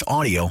 hours with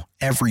audio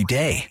every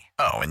day.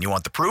 Oh, and you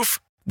want the proof?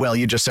 Well,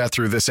 you just sat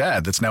through this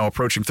ad that's now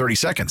approaching 30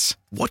 seconds.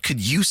 What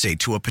could you say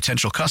to a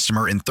potential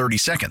customer in 30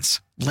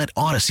 seconds? Let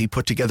Odyssey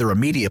put together a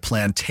media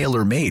plan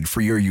tailor-made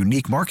for your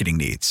unique marketing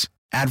needs.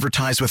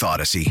 Advertise with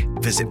Odyssey.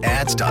 Visit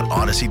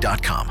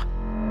ads.odyssey.com.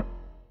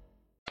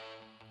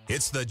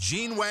 It's the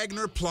Gene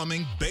Wagner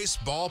Plumbing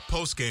Baseball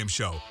Postgame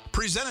Show,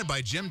 presented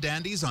by Jim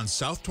Dandy's on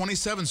South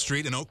 27th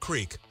Street in Oak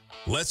Creek.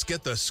 Let's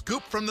get the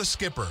scoop from the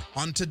skipper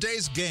on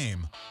today's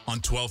game on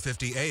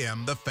 1250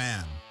 AM The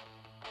Fan.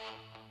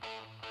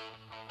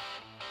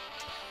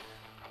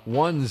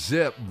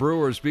 1-0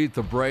 Brewers beat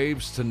the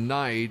Braves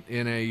tonight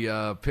in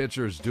a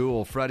pitcher's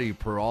duel. Freddie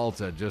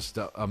Peralta, just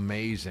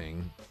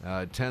amazing.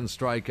 10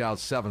 strikeouts,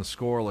 7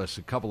 scoreless,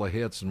 a couple of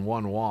hits, and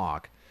 1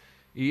 walk.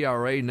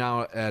 ERA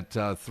now at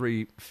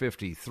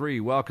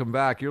 3.53. Welcome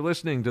back. You're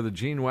listening to the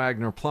Gene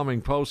Wagner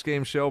Plumbing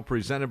Postgame Show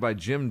presented by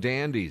Jim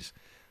Dandy's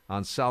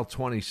on South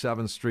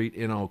 27th Street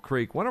in Oak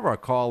Creek. One of our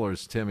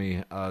callers,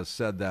 Timmy,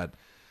 said that,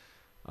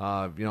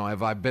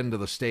 have I been to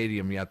the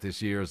stadium yet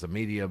this year? Is the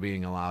media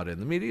being allowed in?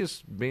 The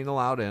media's being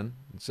allowed in.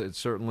 It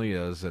certainly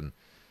is. And,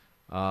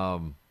 I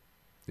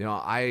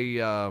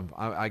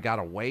got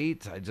to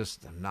wait. I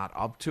just am not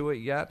up to it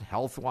yet,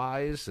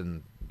 health-wise,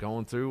 and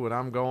going through what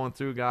I'm going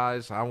through,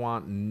 guys. I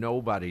want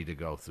nobody to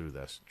go through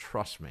this.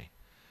 Trust me.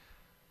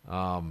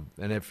 And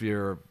if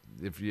you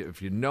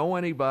know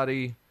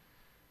anybody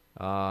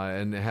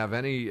and have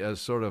any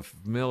sort of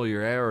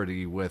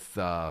familiarity with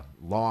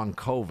long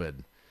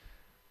COVID,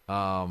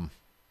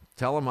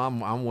 tell them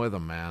I'm with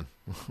them, man.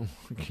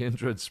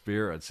 Kindred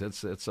spirits.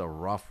 It's a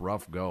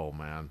rough go,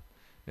 man.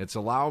 It's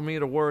allowing me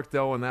to work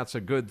though, and that's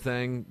a good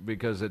thing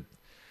because it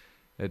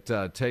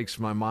takes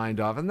my mind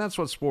off, and that's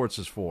what sports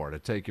is for, to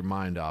take your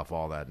mind off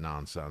all that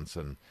nonsense,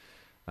 and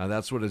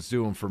that's what it's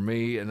doing for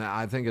me, and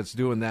I think it's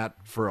doing that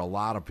for a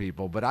lot of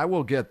people, but I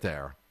will get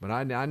there, but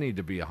I need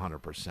to be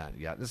 100%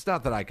 yet. It's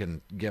not that I can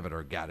give it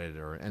or get it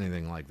or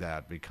anything like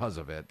that because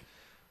of it.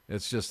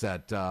 It's just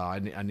that I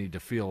need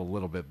to feel a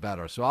little bit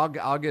better. So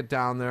I'll get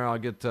down there. I'll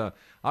get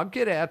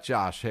at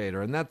Josh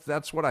Hader, and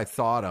that's what I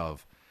thought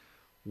of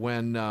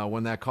when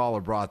that caller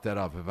brought that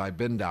up. Have I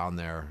been down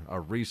there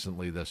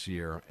recently this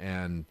year?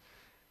 And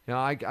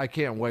I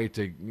can't wait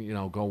to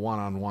go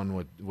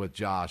one-on-one with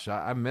Josh.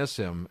 I miss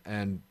him.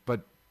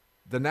 But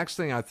the next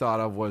thing I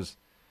thought of was,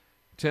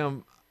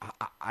 Tim,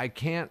 I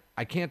can't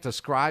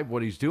describe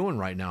what he's doing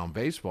right now in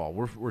baseball.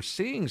 We're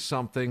seeing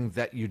something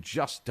that you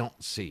just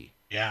don't see.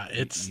 Yeah,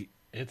 it's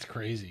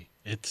crazy.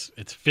 It's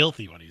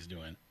filthy what he's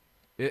doing.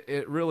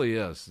 It really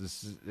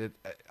is.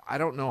 I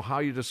don't know how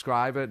you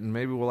describe it, and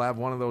maybe we'll have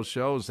one of those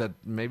shows that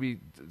maybe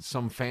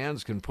some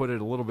fans can put it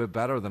a little bit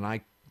better than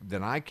I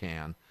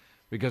can,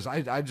 because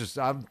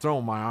I'm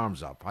throwing my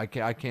arms up. I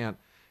can't.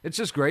 It's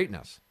just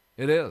greatness.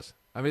 It is.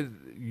 I mean,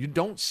 you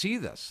don't see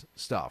this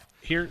stuff.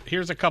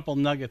 Here's a couple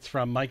nuggets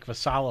from Mike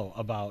Vasallo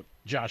about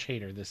Josh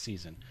Hader this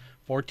season.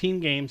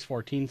 14 games,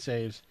 14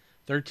 saves,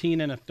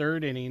 13 and a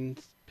third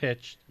innings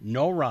pitched,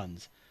 no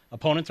runs.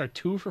 Opponents are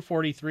 2 for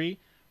 43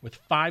 with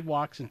 5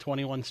 walks and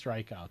 21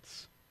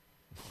 strikeouts.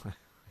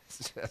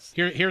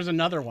 Here's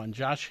another one.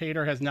 Josh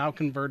Hader has now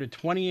converted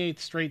 28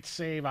 straight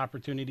save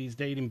opportunities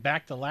dating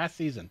back to last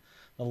season,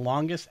 the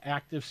longest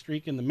active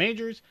streak in the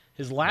majors.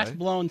 His last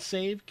blown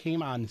save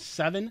came on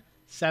 7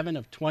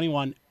 of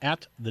 21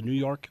 at the New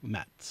York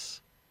Mets.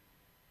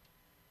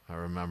 I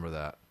remember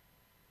that.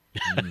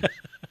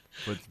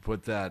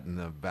 Put that in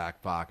the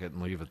back pocket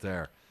and leave it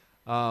there.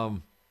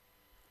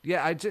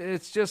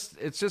 It's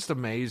just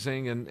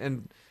amazing,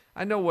 and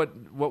I know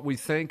what we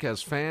think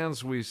as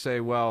fans. We say,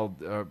 well,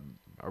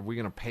 are we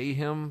going to pay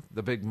him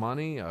the big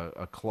money,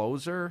 a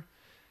closer?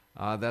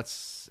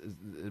 That's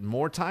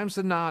more times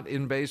than not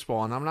in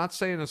baseball, and I'm not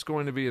saying it's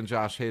going to be in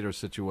Josh Hader's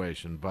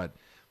situation, but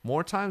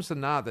more times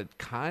than not, that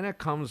kind of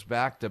comes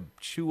back to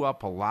chew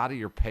up a lot of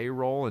your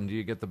payroll, and do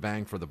you get the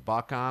bang for the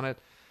buck on it?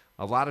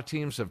 A lot of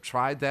teams have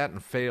tried that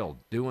and failed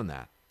doing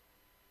that.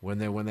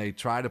 When they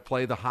try to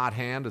play the hot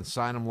hand and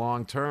sign him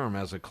long term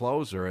as a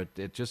closer,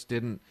 it just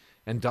didn't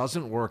and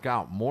doesn't work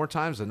out. More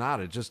times than not,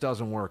 it just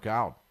doesn't work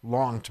out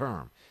long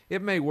term.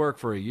 It may work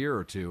for a year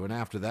or two, and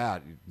after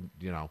that,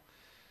 you're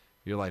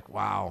like,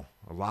 wow,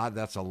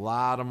 that's a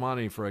lot of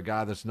money for a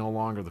guy that's no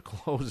longer the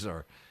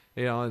closer.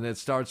 And it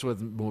starts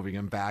with moving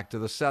him back to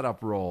the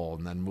setup role,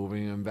 and then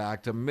moving him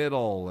back to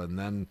middle, and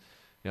then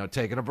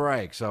taking a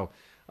break. So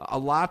a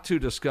lot to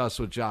discuss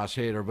with Josh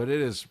Hader, but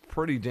it is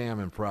pretty damn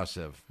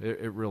impressive.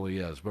 It really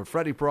is. But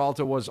Freddie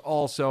Peralta was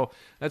also.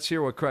 Let's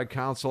hear what Craig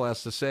Counsell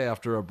has to say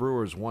after a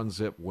Brewers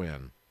 1-zip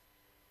win.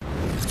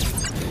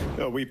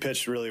 We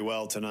pitched really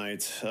well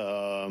tonight.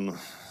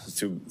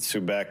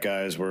 Two back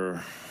guys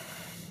were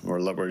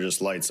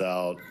just lights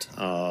out,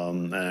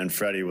 and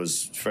Freddie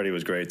was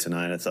great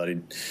tonight. I thought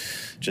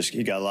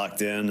he got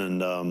locked in,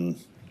 and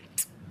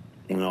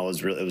it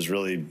was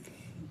really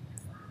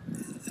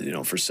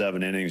for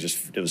 7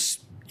 innings, it was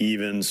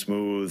even,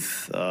 smooth.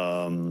 He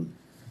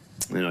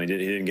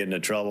didn't get into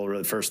trouble.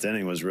 Really, the first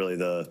inning was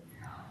really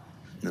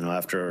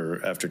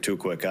after 2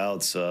 quick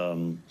outs,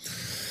 as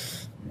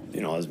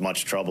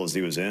much trouble as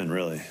he was in,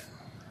 really.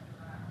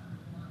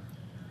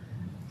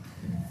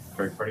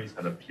 Freddie's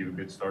had a few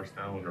good starts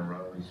now in a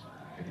row. He's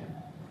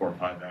 4 or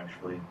 5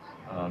 actually.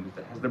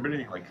 Has there been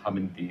any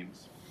common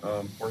themes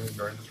for him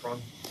during this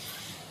run?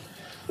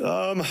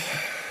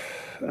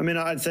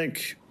 I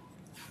think.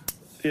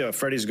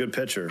 Freddie's a good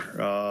pitcher,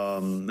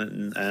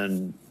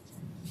 and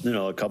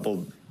a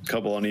couple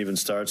uneven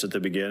starts at the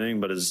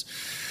beginning, but I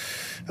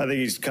think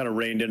he's kind of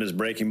reined in his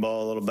breaking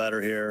ball a little better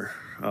here,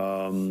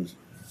 and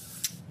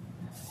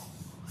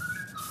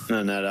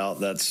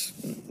that's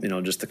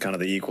just the kind of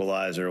the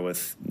equalizer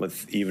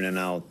with evening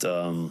out,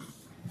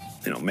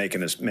 makes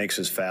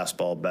his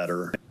fastball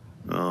better,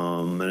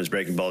 and his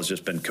breaking ball has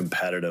just been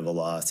competitive a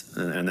lot,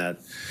 and that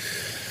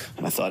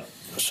I thought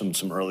some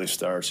early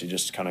starts he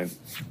just kind of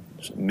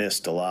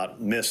missed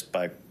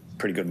by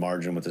pretty good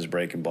margin with his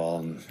breaking ball,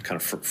 and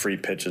kind of free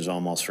pitches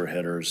almost for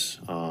hitters,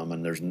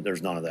 and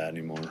there's none of that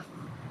anymore.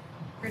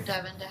 For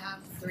Devin to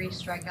have 3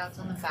 strikeouts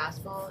on the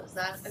fastball, is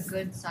that a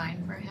good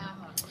sign for him?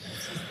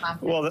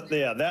 Well,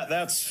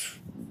 that's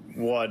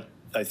what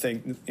I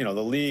think.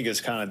 The league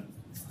is kind of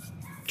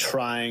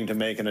trying to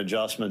make an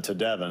adjustment to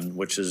Devin,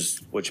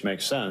 which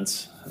makes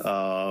sense.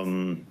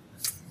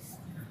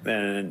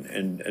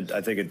 And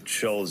I think it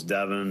shows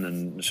Devin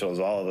and shows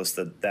all of us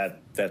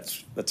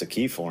that's a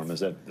key for him, is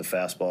that the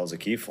fastball is a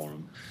key for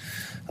him.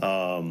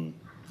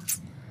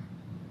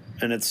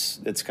 And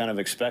it's kind of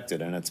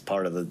expected, and it's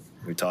part of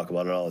we talk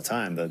about it all the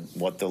time, that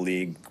what the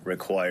league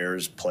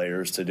requires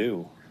players to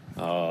do.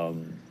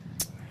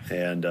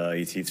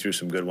 He threw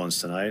some good ones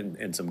tonight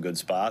in some good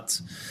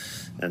spots.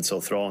 And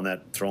so throwing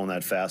that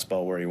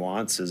fastball where he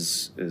wants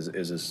is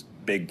a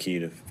big key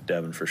to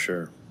Devin for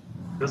sure.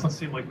 It doesn't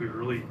seem like we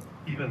really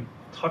even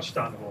touched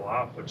on it a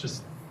lot, but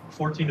just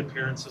 14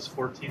 appearances,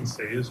 14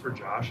 saves for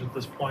Josh at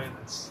this point.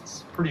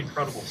 It's pretty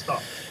incredible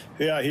stuff.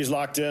 Yeah, he's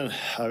locked in.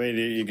 I mean,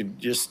 you can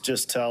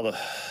just tell the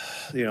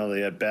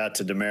at-bat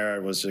to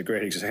Demeritte was a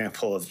great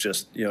example of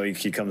just,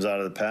 he comes out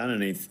of the pen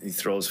and he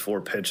throws 4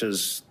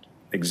 pitches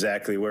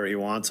exactly where he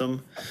wants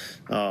them,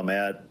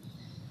 at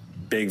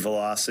big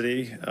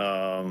velocity.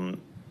 And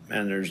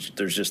there's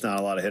just not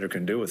a lot a hitter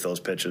can do with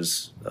those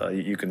pitches.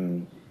 You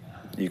can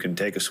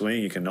take a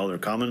swing, you can know they're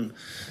coming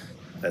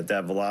at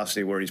that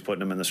velocity where he's putting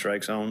them in the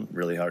strike zone.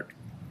 Really hard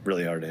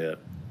to hit.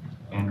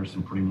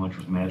 Anderson pretty much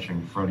was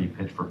matching Freddie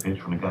pitch for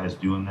pitch. When a guy's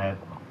doing that,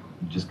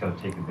 you just got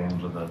to take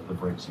advantage of the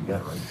breaks you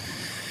get, right?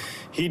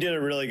 He did a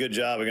really good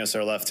job against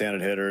our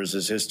left-handed hitters.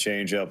 His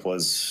changeup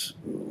was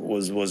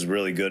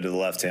really good to the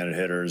left-handed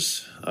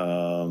hitters. I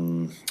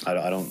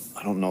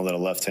don't know that a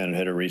left-handed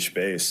hitter reached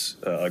base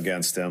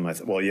against him.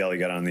 Yelly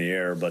got on the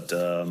air, but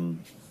the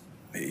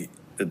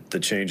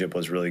changeup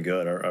was really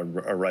good. Our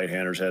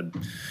right-handers had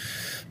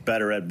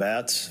better at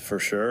bats for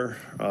sure,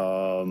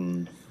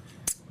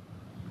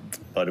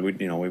 but we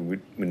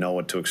know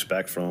what to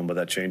expect from him. But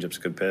that changeup's a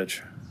good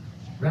pitch.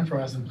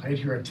 Renfroe hasn't played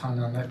here a ton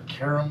on that.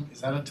 Karam,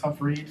 is that a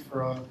tough read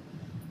for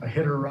a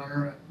hitter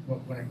runner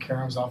when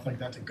Karam's off like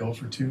that to go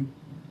for 2?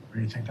 Or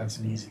do you think that's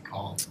an easy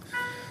call?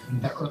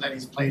 Or that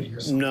he's played here?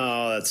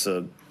 No,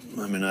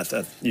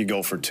 you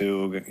go for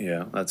 2.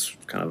 Yeah, that's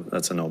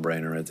a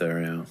no-brainer right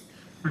there. Yeah.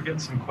 We're getting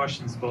some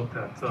questions about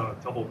that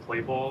double play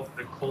ball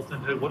that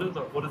Colton did. What did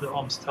the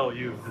umps tell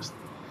you? Just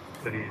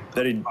that he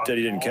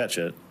didn't catch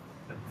it.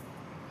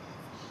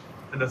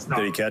 And that's not.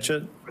 Did he catch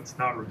it? It's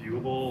not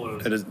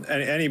reviewable. It is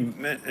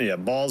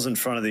balls in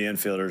front of the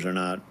infielders are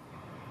not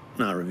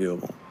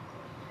reviewable.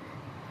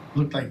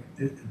 Looked like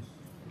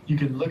you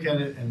can look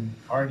at it and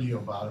argue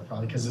about it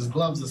probably because his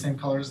glove's the same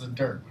color as the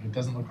dirt, but it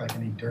doesn't look like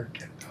any dirt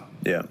kicked out.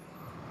 Yeah.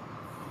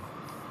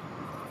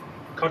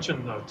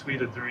 Kutchin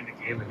tweeted during the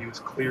game that he was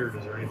cleared.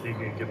 Is there anything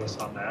you can give us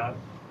on that?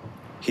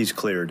 He's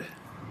cleared.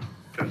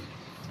 Good.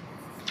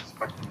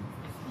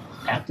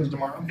 active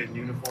tomorrow? In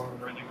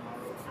uniform or anything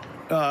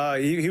tomorrow?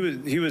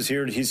 He was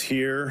here. He's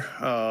here.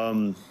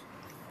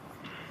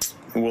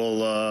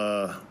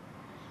 We'll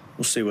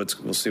see what's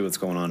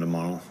going on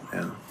tomorrow.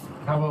 Yeah.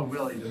 How about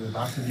Willie? Did the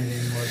doctor give you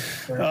any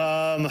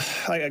more?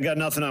 I got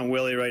nothing on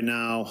Willie right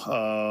now.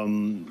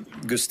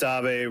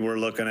 Gustave, we're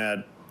looking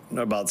at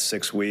about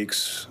 6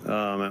 weeks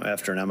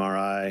after an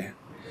MRI.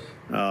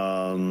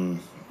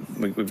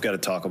 We've got to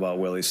talk about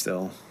Willie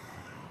still.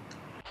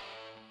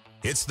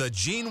 It's the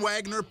Gene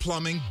Wagner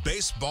Plumbing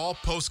Baseball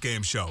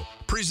Postgame Show,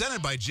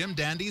 presented by Jim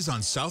Dandy's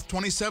on South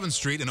 27th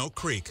Street in Oak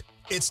Creek.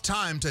 It's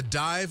time to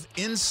dive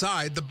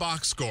inside the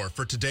box score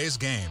for today's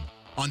game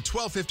on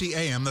 1250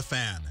 AM The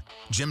Fan.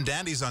 Jim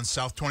Dandy's on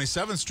South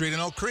 27th Street in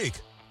Oak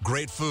Creek.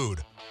 Great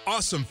food,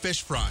 awesome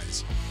fish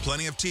fries,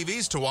 plenty of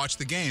TVs to watch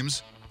the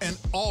games, and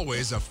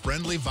always a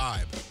friendly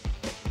vibe.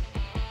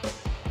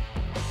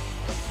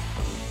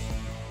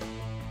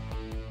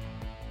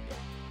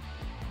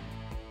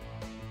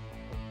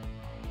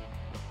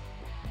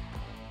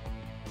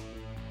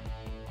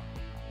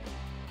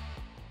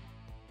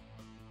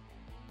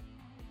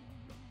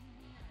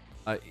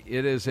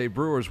 It is a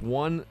Brewers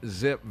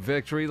 1-0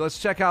 victory. Let's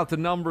check out the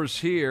numbers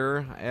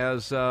here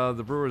as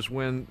the Brewers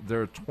win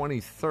their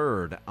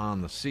 23rd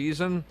on the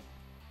season.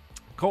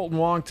 Colton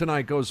Wong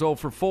tonight goes 0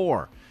 for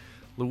 4.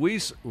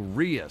 Luis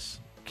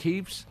Urias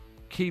keeps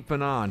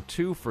keeping on,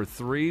 2 for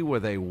 3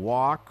 with a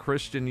walk.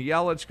 Christian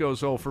Yelich goes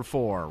 0 for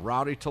 4.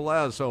 Rowdy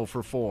Tellez 0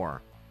 for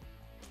 4.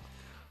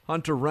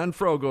 Hunter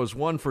Renfroe goes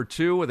 1 for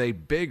 2 with a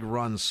big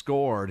run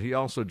scored. He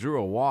also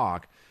drew a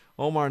walk.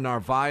 Omar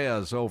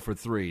Narvaez 0 for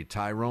 3.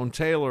 Tyrone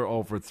Taylor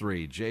 0 for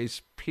 3.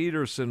 Jace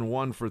Peterson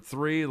 1 for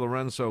 3.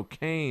 Lorenzo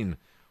Cain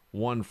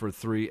 1 for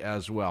 3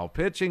 as well.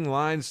 Pitching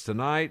lines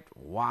tonight,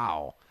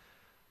 wow.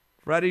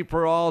 Freddie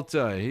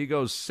Peralta, he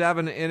goes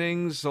 7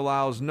 innings,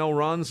 allows no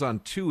runs on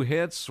 2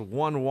 hits,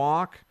 1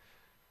 walk,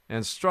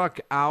 and struck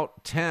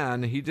out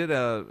 10. He did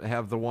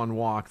have the 1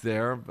 walk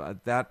there,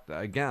 but that,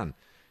 again,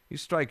 you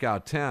strike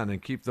out 10 and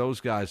keep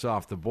those guys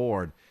off the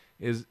board.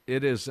 It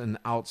is an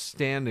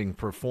outstanding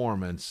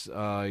performance.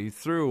 He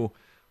threw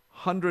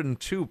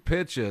 102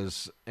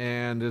 pitches,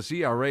 and his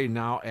ERA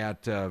now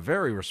at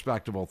very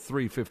respectable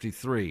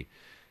 3.53.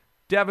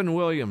 Devin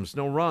Williams,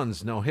 no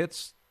runs, no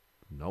hits,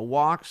 no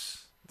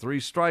walks, 3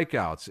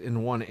 strikeouts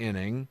in 1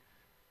 inning.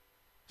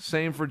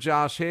 Same for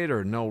Josh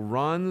Hader, no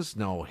runs,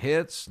 no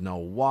hits, no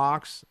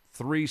walks,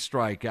 3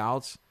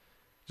 strikeouts.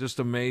 Just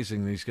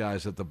amazing, these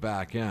guys at the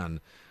back end.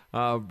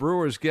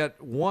 Brewers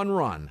get 1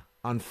 run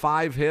on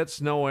 5 hits,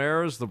 no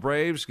errors. The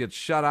Braves get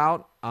shut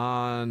out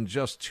on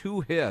just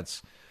 2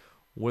 hits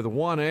with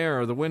 1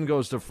 error. The win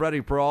goes to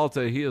Freddie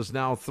Peralta. He is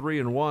now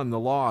 3-1. The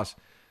loss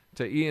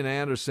to Ian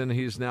Anderson.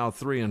 He's now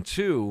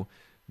 3-2.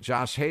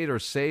 Josh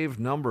Hader saved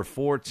number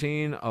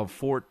 14 of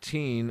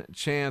 14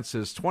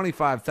 chances.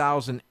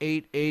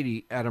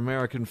 25,880 at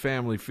American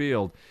Family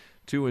Field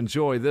to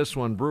enjoy this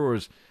one.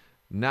 Brewers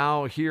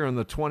now here in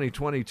the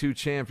 2022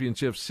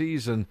 championship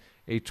season,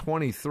 a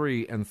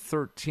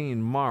 23-13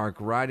 mark,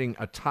 riding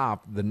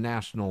atop the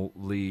National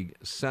League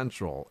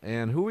Central.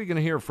 And who are we going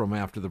to hear from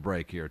after the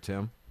break here,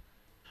 Tim?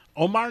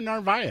 Omar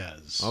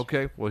Narvaez.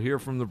 Okay, we'll hear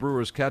from the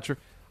Brewers catcher.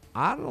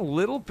 On a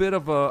little bit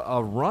of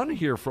a run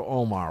here for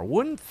Omar.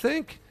 Wouldn't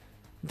think,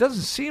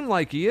 doesn't seem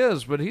like he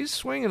is, but he's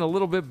swinging a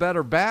little bit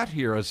better bat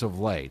here as of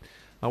late.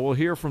 We'll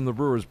hear from the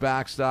Brewers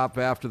backstop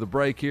after the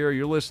break here.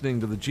 You're listening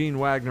to the Gene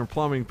Wagner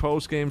Plumbing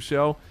Postgame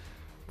Show,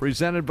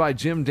 presented by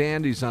Jim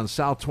Dandy's on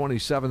South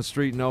 27th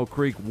Street in Oak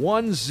Creek.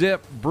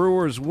 1-0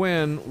 Brewers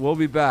win. We'll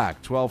be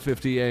back,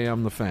 12:50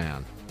 a.m. The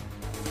Fan.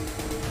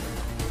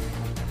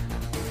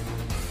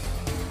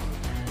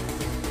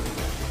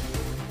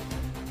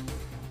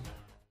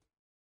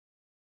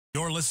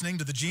 You're listening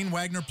to the Gene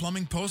Wagner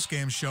Plumbing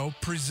Postgame Show,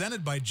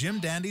 presented by Jim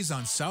Dandy's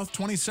on South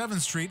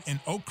 27th Street in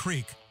Oak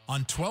Creek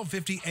on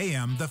 1250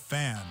 AM The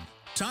Fan.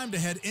 Time to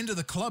head into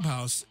the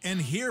clubhouse and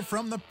hear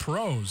from the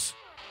pros.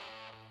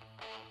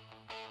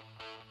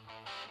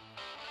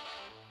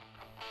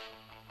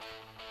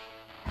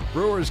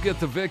 Brewers get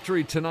the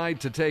victory tonight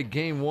to take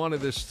Game 1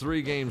 of this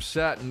 3-game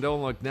set, and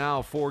don't look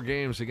now, 4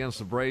 games against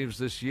the Braves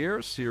this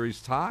year.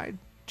 Series tied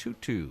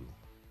 2-2.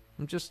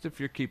 Just if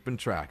you're keeping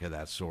track of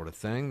that sort of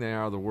thing. They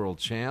are the world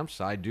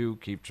champs. I do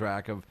keep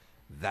track of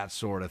that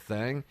sort of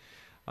thing.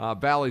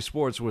 Bally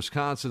Sports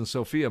Wisconsin,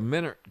 Sophia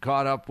Minert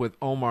caught up with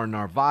Omar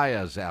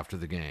Narvaez after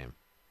the game.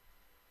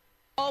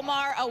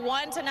 Omar, a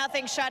 1-0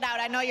 shutout.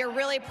 I know you're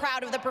really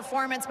proud of the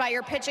performance by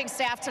your pitching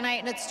staff tonight,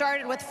 and it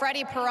started with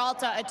Freddie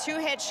Peralta, a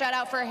 2-hit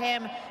shutout for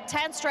him,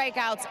 10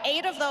 strikeouts,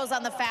 8 of those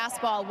on the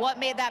fastball. What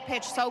made that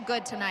pitch so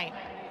good tonight?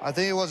 I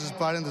think it was his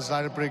batting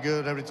decided pretty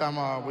good. Every time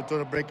we threw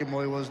the breaking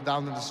ball, he was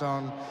down in the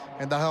zone,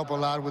 and that helped a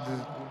lot with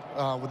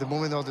the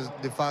movement of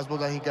the fastball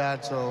that he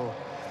got. So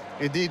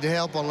it did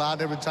help a lot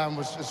every time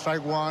was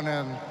strike one,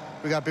 and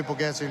we got people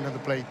guessing at the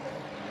plate.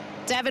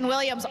 Devin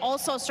Williams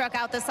also struck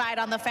out the side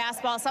on the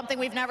fastball, something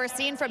we've never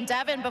seen from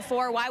Devin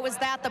before. Why was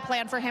that the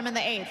plan for him in the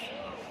 8th?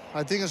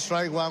 I think a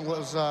strike one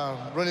was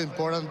really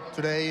important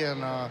today,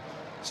 and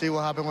see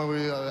what happened when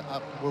we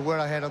were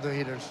ahead of the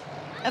hitters.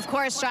 Of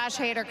course, Josh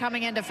Hader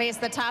coming in to face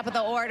the top of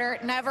the order.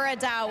 Never a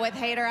doubt with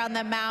Hader on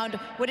the mound.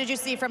 What did you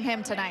see from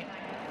him tonight?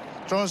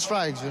 Throwing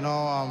strikes,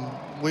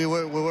 we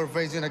were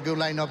facing a good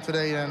lineup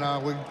today, and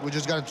we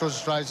just got to throw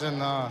strikes, and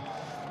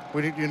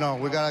we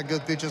got a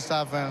good pitching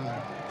staff, and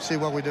see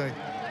what we're doing.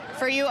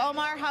 For you,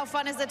 Omar, how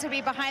fun is it to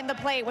be behind the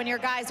plate when your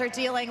guys are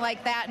dealing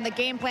like that and the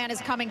game plan is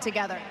coming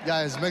together?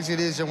 Yeah, it makes it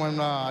easier when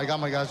I got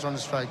my guys throwing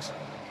the strikes.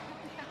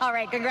 All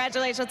right,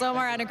 congratulations,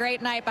 Omar, on a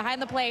great night behind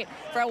the plate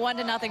for a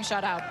 1-0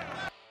 shutout.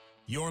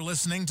 You're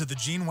listening to the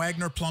Gene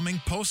Wagner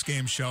Plumbing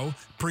postgame show,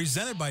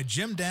 presented by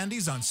Jim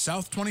Dandy's on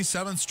South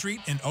 27th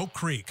Street in Oak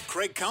Creek.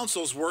 Craig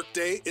Counsell's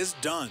workday is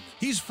done.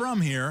 He's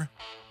from here,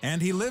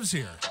 and he lives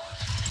here.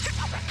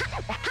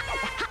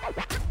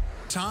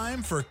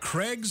 Time for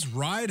Craig's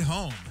Ride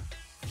Home.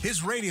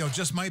 His radio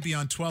just might be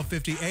on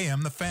 1250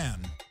 AM The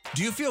Fan.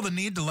 Do you feel the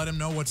need to let him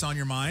know what's on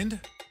your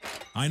mind?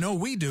 I know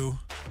we do.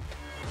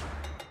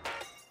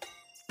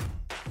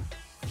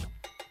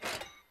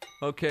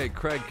 Okay,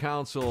 Craig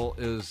Counsell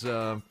is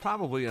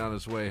probably on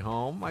his way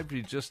home. Might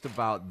be just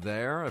about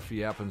there if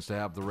he happens to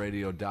have the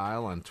radio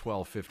dial on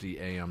 1250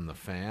 AM The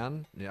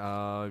Fan.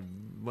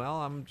 Well,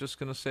 I'm just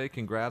going to say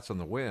congrats on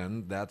the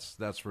win.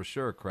 That's for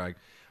sure, Craig.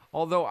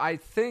 Although I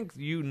think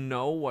you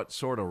know what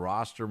sort of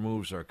roster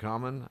moves are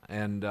coming,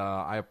 and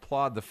I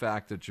applaud the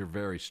fact that you're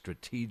very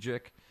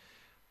strategic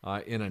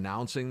in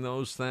announcing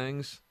those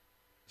things.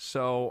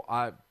 So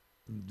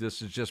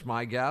this is just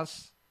my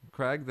guess,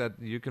 Craig, that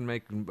you can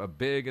make a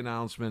big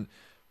announcement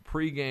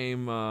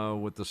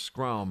pregame with the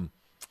scrum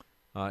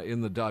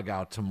in the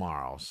dugout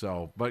tomorrow.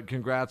 So, but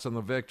congrats on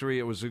the victory.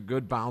 It was a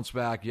good bounce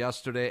back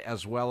yesterday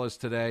as well as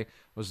today.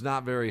 Was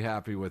not very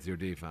happy with your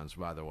defense,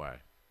 by the way,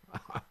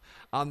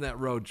 on that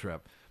road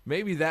trip.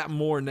 Maybe that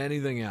more than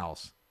anything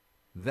else.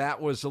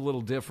 That was a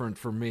little different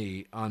for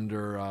me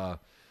under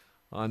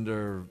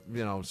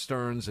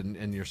Stearns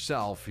and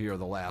yourself here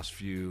the last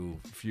few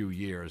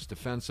years.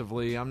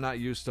 Defensively, I'm not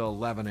used to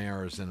 11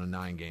 errors in a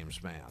 9-game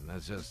span.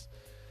 That's just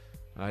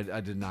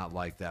I did not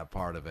like that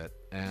part of it.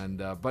 And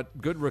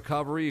but good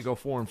recovery. You go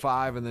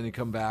 4-5, and then you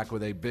come back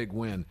with a big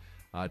win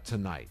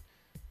tonight.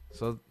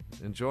 So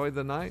enjoy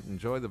the night,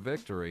 enjoy the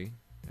victory.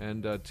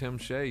 And Tim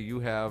Shea, you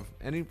have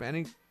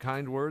any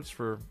kind words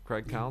for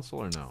Craig Counsell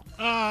or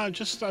no?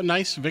 Just a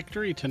nice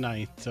victory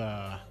tonight.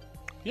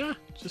 Yeah,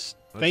 just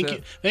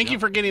That's thank you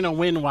for getting a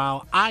win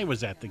while I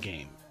was at the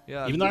game.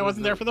 Yeah, even though I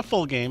wasn't there for the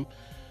full game,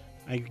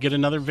 I get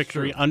another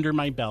victory under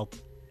my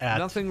belt.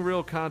 Nothing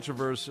real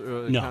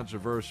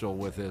controversial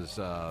with his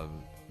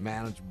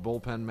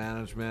bullpen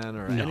management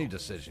or any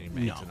decision he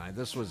made tonight.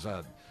 This was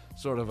a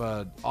sort of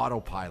a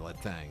autopilot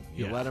thing.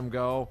 You let him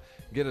go,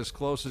 get as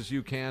close as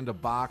you can to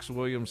box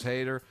Williams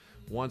Hader.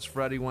 Once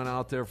Freddie went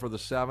out there for the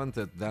 7th,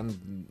 it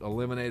then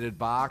eliminated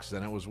box.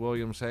 Then it was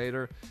Williams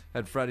Hader.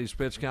 Had Freddie's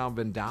pitch count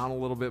been down a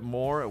little bit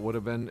more, it would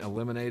have been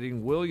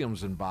eliminating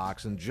Williams in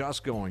box and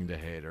just going to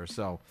Hader.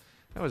 So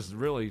that was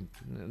really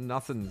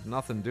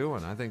nothing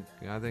doing. I think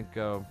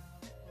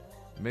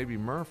maybe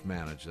Murph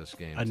managed this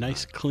game. A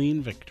nice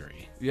clean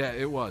victory. Yeah,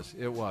 it was.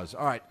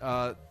 All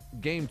right,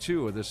 game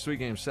 2 of this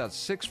 3-game set.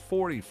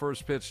 6:40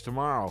 first pitch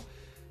tomorrow.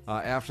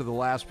 After the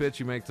last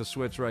pitch, you make the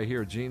switch right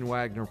here. Gene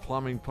Wagner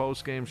Plumbing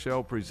postgame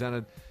show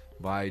presented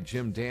by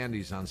Jim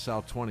Dandy's on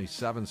South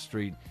 27th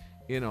Street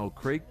in Oak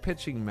Creek.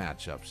 Pitching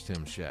matchups,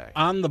 Tim Shea.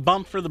 On the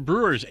bump for the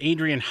Brewers,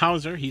 Adrian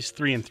Hauser. He's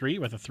 3-3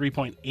 with a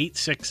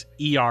 3.86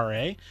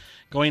 ERA.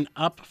 Going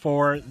up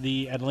for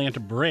the Atlanta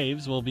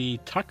Braves will be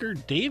Tucker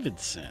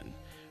Davidson.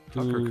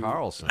 Tucker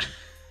Carlson.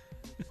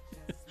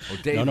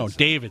 Davidson. No,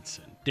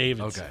 Davidson.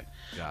 Okay,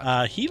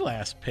 got it. He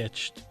last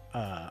pitched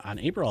on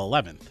April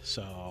 11th,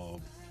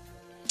 so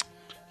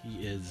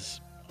he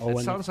is 0.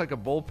 It sounds like a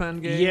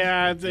bullpen game.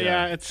 Yeah,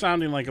 it's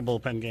sounding like a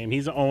bullpen game.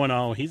 He's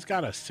 0-0. He's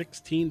got a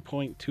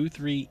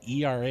 16.23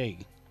 ERA.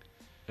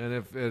 And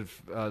if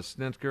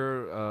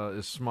Snitker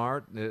is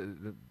smart,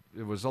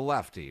 it was a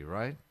lefty,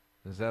 right?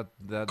 Is that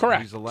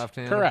correct? He's a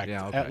left-hander? Correct.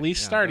 Yeah, okay. At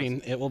least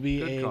starting, it will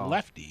be a call.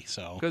 lefty.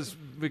 So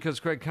because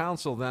Craig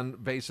Counsell then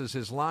bases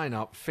his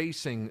lineup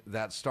facing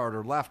that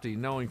starter lefty,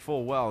 knowing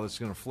full well it's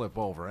going to flip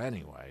over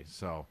anyway.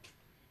 So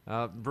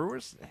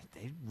Brewers,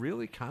 they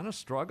really kind of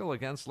struggle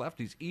against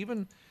lefties.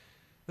 Even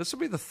this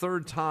will be the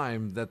 3rd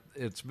time that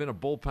it's been a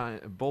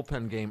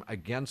bullpen game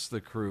against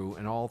the Crew,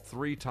 and all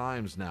 3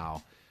 times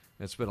now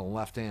it's been a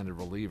left-handed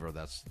reliever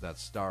that's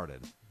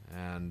started.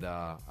 And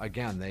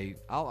again,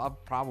 I'll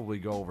probably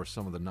go over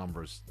some of the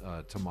numbers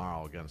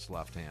tomorrow against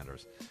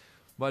left-handers.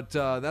 But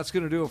that's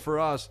going to do it for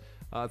us.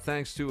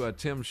 Thanks to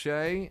Tim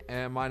Shea,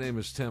 and my name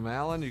is Tim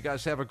Allen. You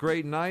guys have a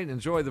great night.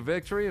 Enjoy the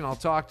victory, and I'll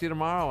talk to you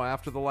tomorrow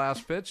after the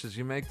last pitch as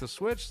you make the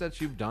switch that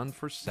you've done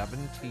for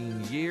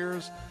 17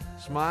 years.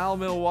 Smile,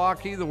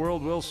 Milwaukee. The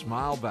world will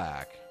smile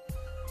back.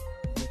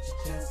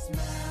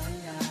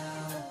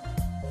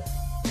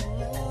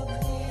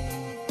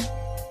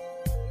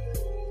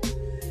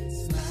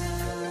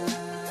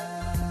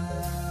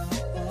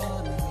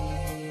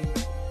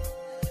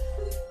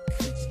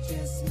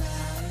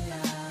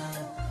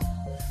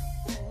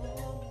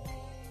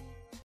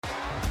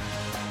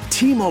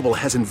 T-Mobile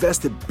has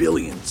invested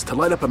billions to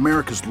light up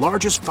America's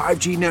largest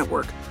 5G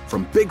network,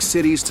 from big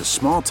cities to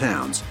small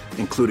towns,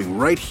 including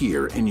right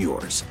here in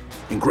yours.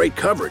 And great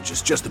coverage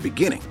is just the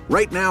beginning.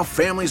 Right now,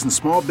 families and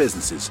small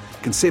businesses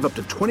can save up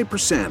to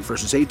 20%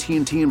 versus AT&T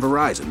and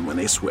Verizon when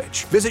they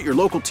switch. Visit your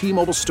local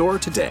T-Mobile store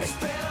today.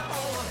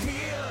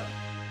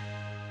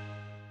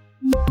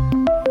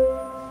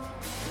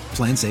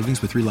 Plan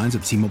savings with 3 lines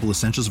of T-Mobile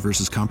Essentials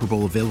versus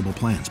comparable available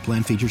plans.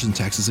 Plan features and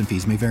taxes and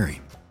fees may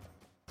vary.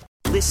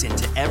 Listen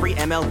to every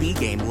MLB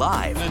game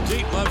live. In the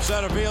deep left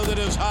center field, it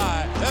is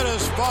high, it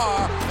is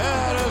far,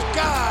 it is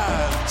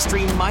gone.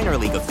 Stream minor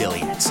league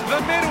affiliates.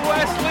 The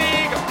Midwest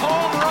League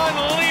home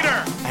run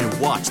leader. And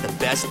watch the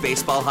best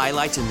baseball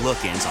highlights and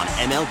look-ins on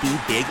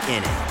MLB Big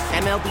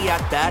Inning. MLB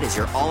At Bat is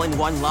your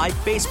all-in-one live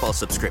baseball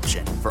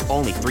subscription for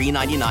only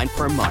 $3.99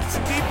 per month.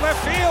 Deep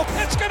left field,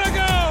 it's gonna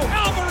go.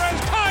 Alvarez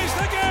ties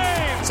the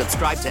game.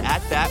 Subscribe to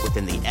At Bat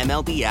within the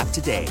MLB app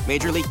today.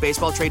 Major League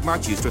Baseball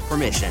trademarks used with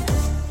permission.